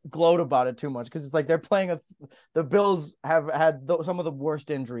won't gloat about it too much because it's like they're playing the Bills have had some of the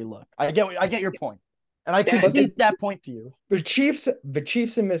worst injury luck. I get your point, and I concede that point to you. The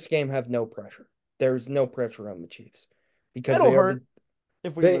Chiefs in this game have no pressure. There's no pressure on the Chiefs because It'll hurt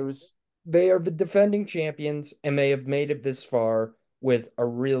if we lose. they are the defending champions and they have made it this far with a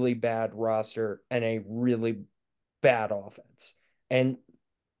really bad roster and a really bad offense. And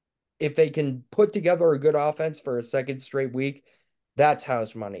if they can put together a good offense for a second straight week, that's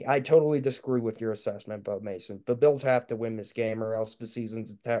house money. I totally disagree with your assessment, Bo Mason. The Bills have to win this game, or else the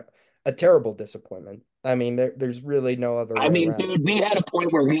season's a terrible disappointment. I mean, there's really no other I way mean, around it. dude, we had a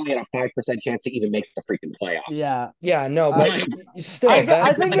point where we only had a 5% chance to even make the freaking playoffs. Yeah, Yeah, no, but still, I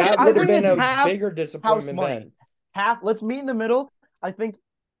that think would have been it's a half bigger house disappointment money. then. Half. Let's meet in the middle. I think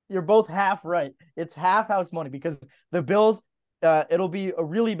you're both half right. It's half house money because the Bills. It'll be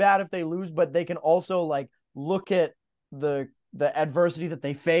really bad if they lose, but they can also like look at the adversity that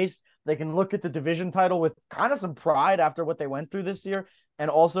they faced. They can look at the division title with kind of some pride after what they went through this year, and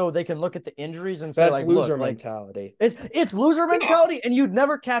also they can look at the injuries and say, That's like, loser look, like, mentality. it's loser mentality, and you'd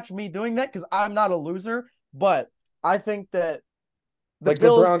never catch me doing that because I'm not a loser. But I think that the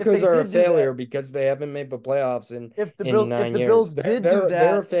Bills, the Broncos are a did do that, failure because they haven't made the playoffs in 9 years. Bills did do that,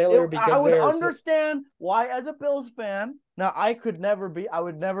 They're a failure because I would they are understand why, as a Bills fan. Now, I would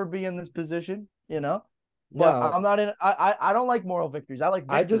never be in this position, but No. I'm not in. I don't like moral victories. I like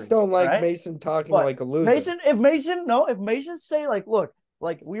victories. I just don't like right? Mason talking But like a loser. If Mason say like, look,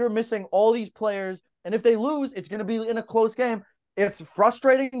 like we were missing all these players, and if they lose, it's going to be in a close game. It's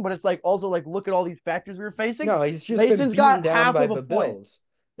frustrating, but it's like also like look at all these factors we were facing. No, he's just Mason's been beaten got down half by of a the point. Bills.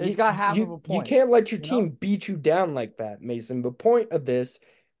 He's got half of a point. You can't let your team beat you down like that, Mason. The point of this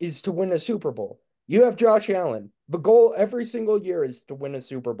is to win a Super Bowl. You have Josh Allen. The goal every single year is to win a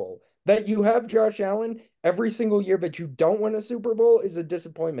Super Bowl. That you have Josh Allen every single year that you don't win a Super Bowl is a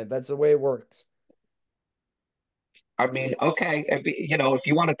disappointment. That's the way it works. I mean, okay, if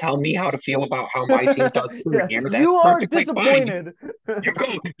you want to tell me how to feel about how my team does through here, that's you are perfectly disappointed.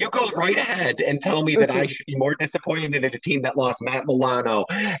 Fine. You go right ahead and tell me that I should be more disappointed in a team that lost Matt Milano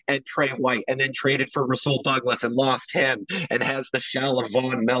and Trey White, and then traded for Rasul Douglas and lost him, and has the shell of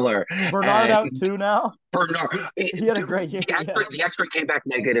Vaughn Miller. Bernard out too now. Bernard, he had a great year. The X-ray came back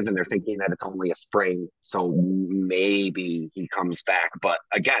negative, and they're thinking that it's only a sprain, so maybe he comes back. But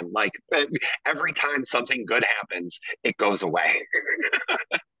again, like every time something good happens, it goes away.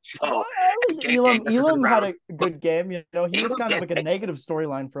 So Elam had a good game. He was kind of like a negative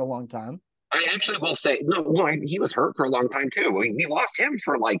storyline for a long time. I actually will say, no, well, he was hurt for a long time too. We lost him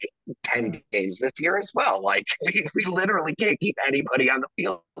for like 10 games this year as well. Like we literally can't keep anybody on the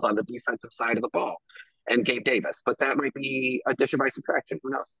field on the defensive side of the ball, and Gabe Davis. But that might be addition by subtraction.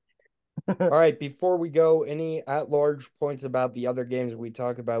 Who knows? All right, before we go, any at-large points about the other games we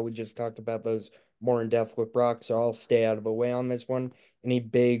talked about? We just talked about those more in depth with Brock, so I'll stay out of the way on this one. Any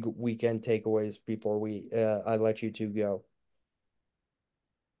big weekend takeaways before I let you two go?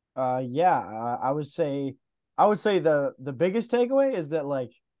 I would say the biggest takeaway is that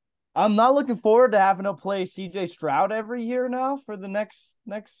like I'm not looking forward to having to play CJ Stroud every year now for the next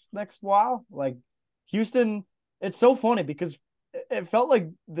while. Like Houston, it's so funny because it felt like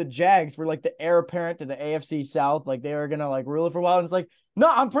the Jags were like the heir apparent to the AFC South. Like they were gonna like rule it for a while. And it's like, no,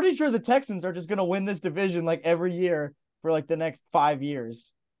 I'm pretty sure the Texans are just gonna win this division like every year for like the next 5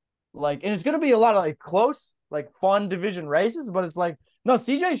 years. Like, and it's gonna be a lot of like close, like fun division races, but it's like, no,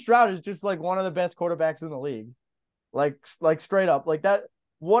 CJ Stroud is just like one of the best quarterbacks in the league. Like straight up. Like that,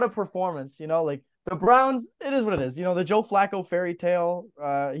 what a performance, like the Browns, it is what it is. The Joe Flacco fairy tale.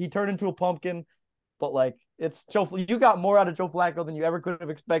 He turned into a pumpkin, but like it's Joe. You got more out of Joe Flacco than you ever could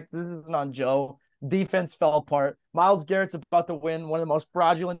have expected. This isn't on Joe. Defense fell apart. Myles Garrett's about to win one of the most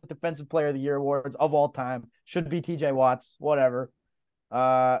fraudulent defensive player of the year awards of all time. Should be TJ Watts, whatever.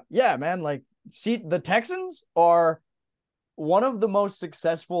 Yeah, man, like see the Texans are one of the most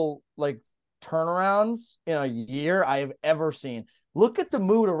successful like turnarounds in a year I have ever seen. Look at the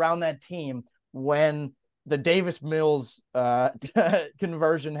mood around that team when the Davis Mills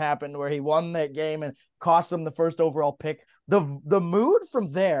conversion happened, where he won that game and cost them the first overall pick. The mood from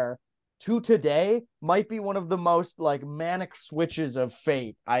there to today might be one of the most like manic switches of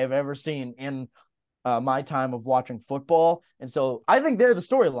fate I have ever seen in my time of watching football. And so I think they're the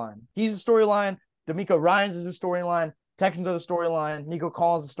storyline. He's the storyline. D'Amico Ryans is the storyline. Texans are the storyline. Nico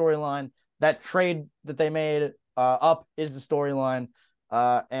Collins is the storyline. That trade that they made up is the storyline.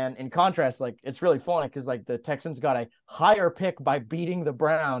 And in contrast, like it's really funny because like the Texans got a higher pick by beating the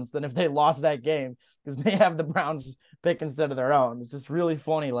Browns than if they lost that game because they have the Browns pick instead of their own. It's just really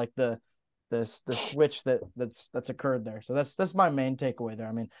funny, like the switch that's occurred there. So that's my main takeaway there.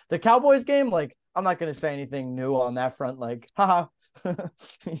 I mean, the Cowboys game, like I'm not going to say anything new on that front. Like, haha,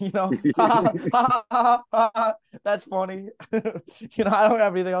 that's funny. I don't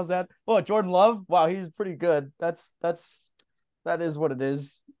have anything else to add. Oh, Jordan Love, wow, he's pretty good. That is what it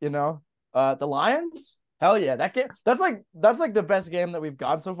is. The Lions, hell yeah, that game. That's like the best game that we've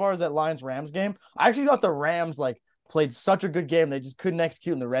got so far is that Lions Rams game. I actually thought the Rams like played such a good game. They just couldn't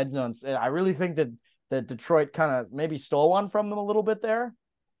execute in the red zones. I really think that Detroit kind of maybe stole one from them a little bit there.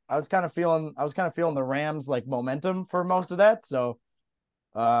 I was kind of feeling the Rams like momentum for most of that. So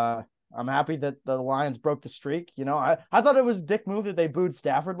I'm happy that the Lions broke the streak. I thought it was a dick move that they booed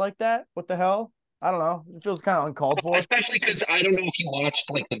Stafford like that. What the hell? I don't know. It feels kind of uncalled for. Especially because I don't know if you watched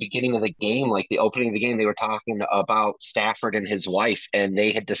like the beginning of the game, like the opening of the game, they were talking about Stafford and his wife, and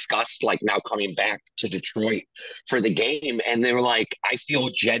they had discussed like now coming back to Detroit for the game. And they were like, I feel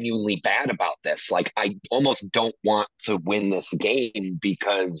genuinely bad about this. Like, I almost don't want to win this game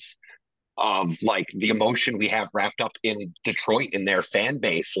because of like the emotion we have wrapped up in Detroit in their fan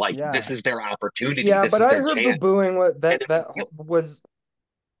base. Like, this is their opportunity. Yeah, this but is I their heard chance. the booing that was.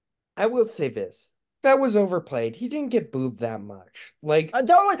 I will say this. That was overplayed. He didn't get booed that much. Like,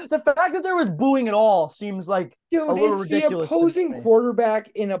 the fact that there was booing at all seems like dude, a little it's the ridiculous. opposing quarterback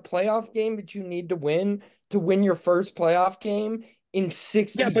in a playoff game that you need to win your first playoff game in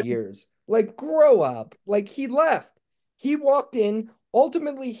 60 years. Like, grow up. Like, he left. He walked in.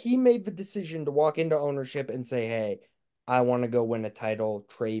 Ultimately, he made the decision to walk into ownership and say, hey, I want to go win a title,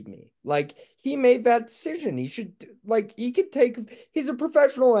 trade me. Like, he made that decision. He should, like, he could take, he's a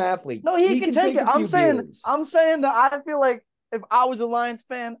professional athlete. No, he can take it. I'm saying that I feel like if I was a Lions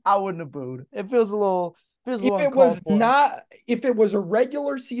fan, I wouldn't have booed. It feels a little if it was a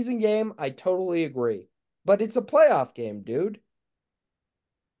regular season game, I totally agree. But it's a playoff game, dude.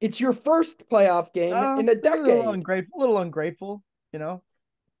 It's your first playoff game in a decade. A little ungrateful,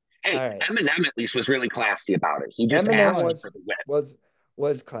 Hey, right. Eminem at least was really classy about it. He just Eminem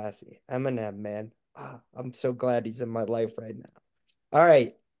was classy. Eminem, man. I'm so glad he's in my life right now. All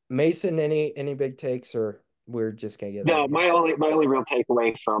right, Mason. Any big takes, or we're just gonna get? No, my only real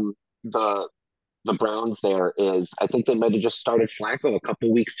takeaway from the Browns there is I think they might have just started Flacco a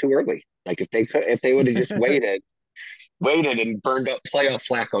couple weeks too early. Like if they would have just waited and burned up playoff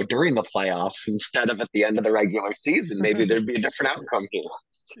Flacco during the playoffs instead of at the end of the regular season, maybe there'd be a different outcome here.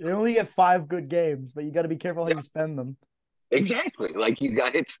 You only get 5 good games, but you got to be careful how you spend them. Exactly. Like you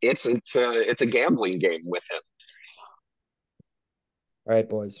got it's a gambling game with him. All right,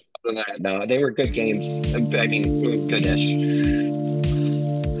 boys. Other than that, no, they were good games. I mean, goodish.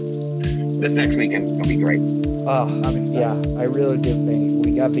 This next weekend will be great. Yeah, I really do think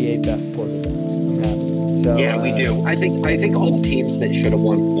we got the 8 best quarterbacks. I'm happy. So, yeah, we do. I think all the teams that should have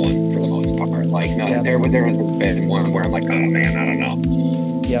won for the most part. Like, there hasn't been one where I'm like, oh man, I don't know.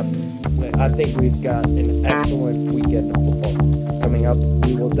 Yep. I think we've got an excellent weekend of football coming up.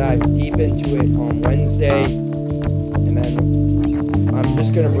 We will dive deep into it on Wednesday. And then I'm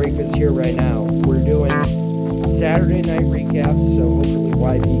just going to break this here right now. We're doing Saturday night recaps, so hopefully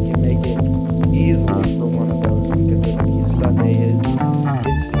YP can make it easily for one of those because it'll be Sunday his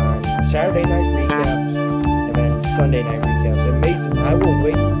time. Saturday night recaps and then Sunday night recaps. And Mason, I will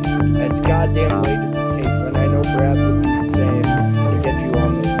wait as goddamn late as it takes, and I know Brad would do the same to get you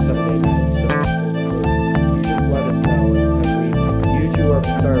on this Sunday night. So you just let us know, and you two are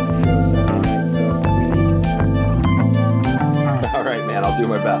the star of the show Sunday night. So we need you. All right, man. I'll do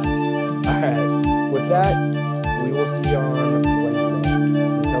my best. All right. With that, we will see you on Wednesday.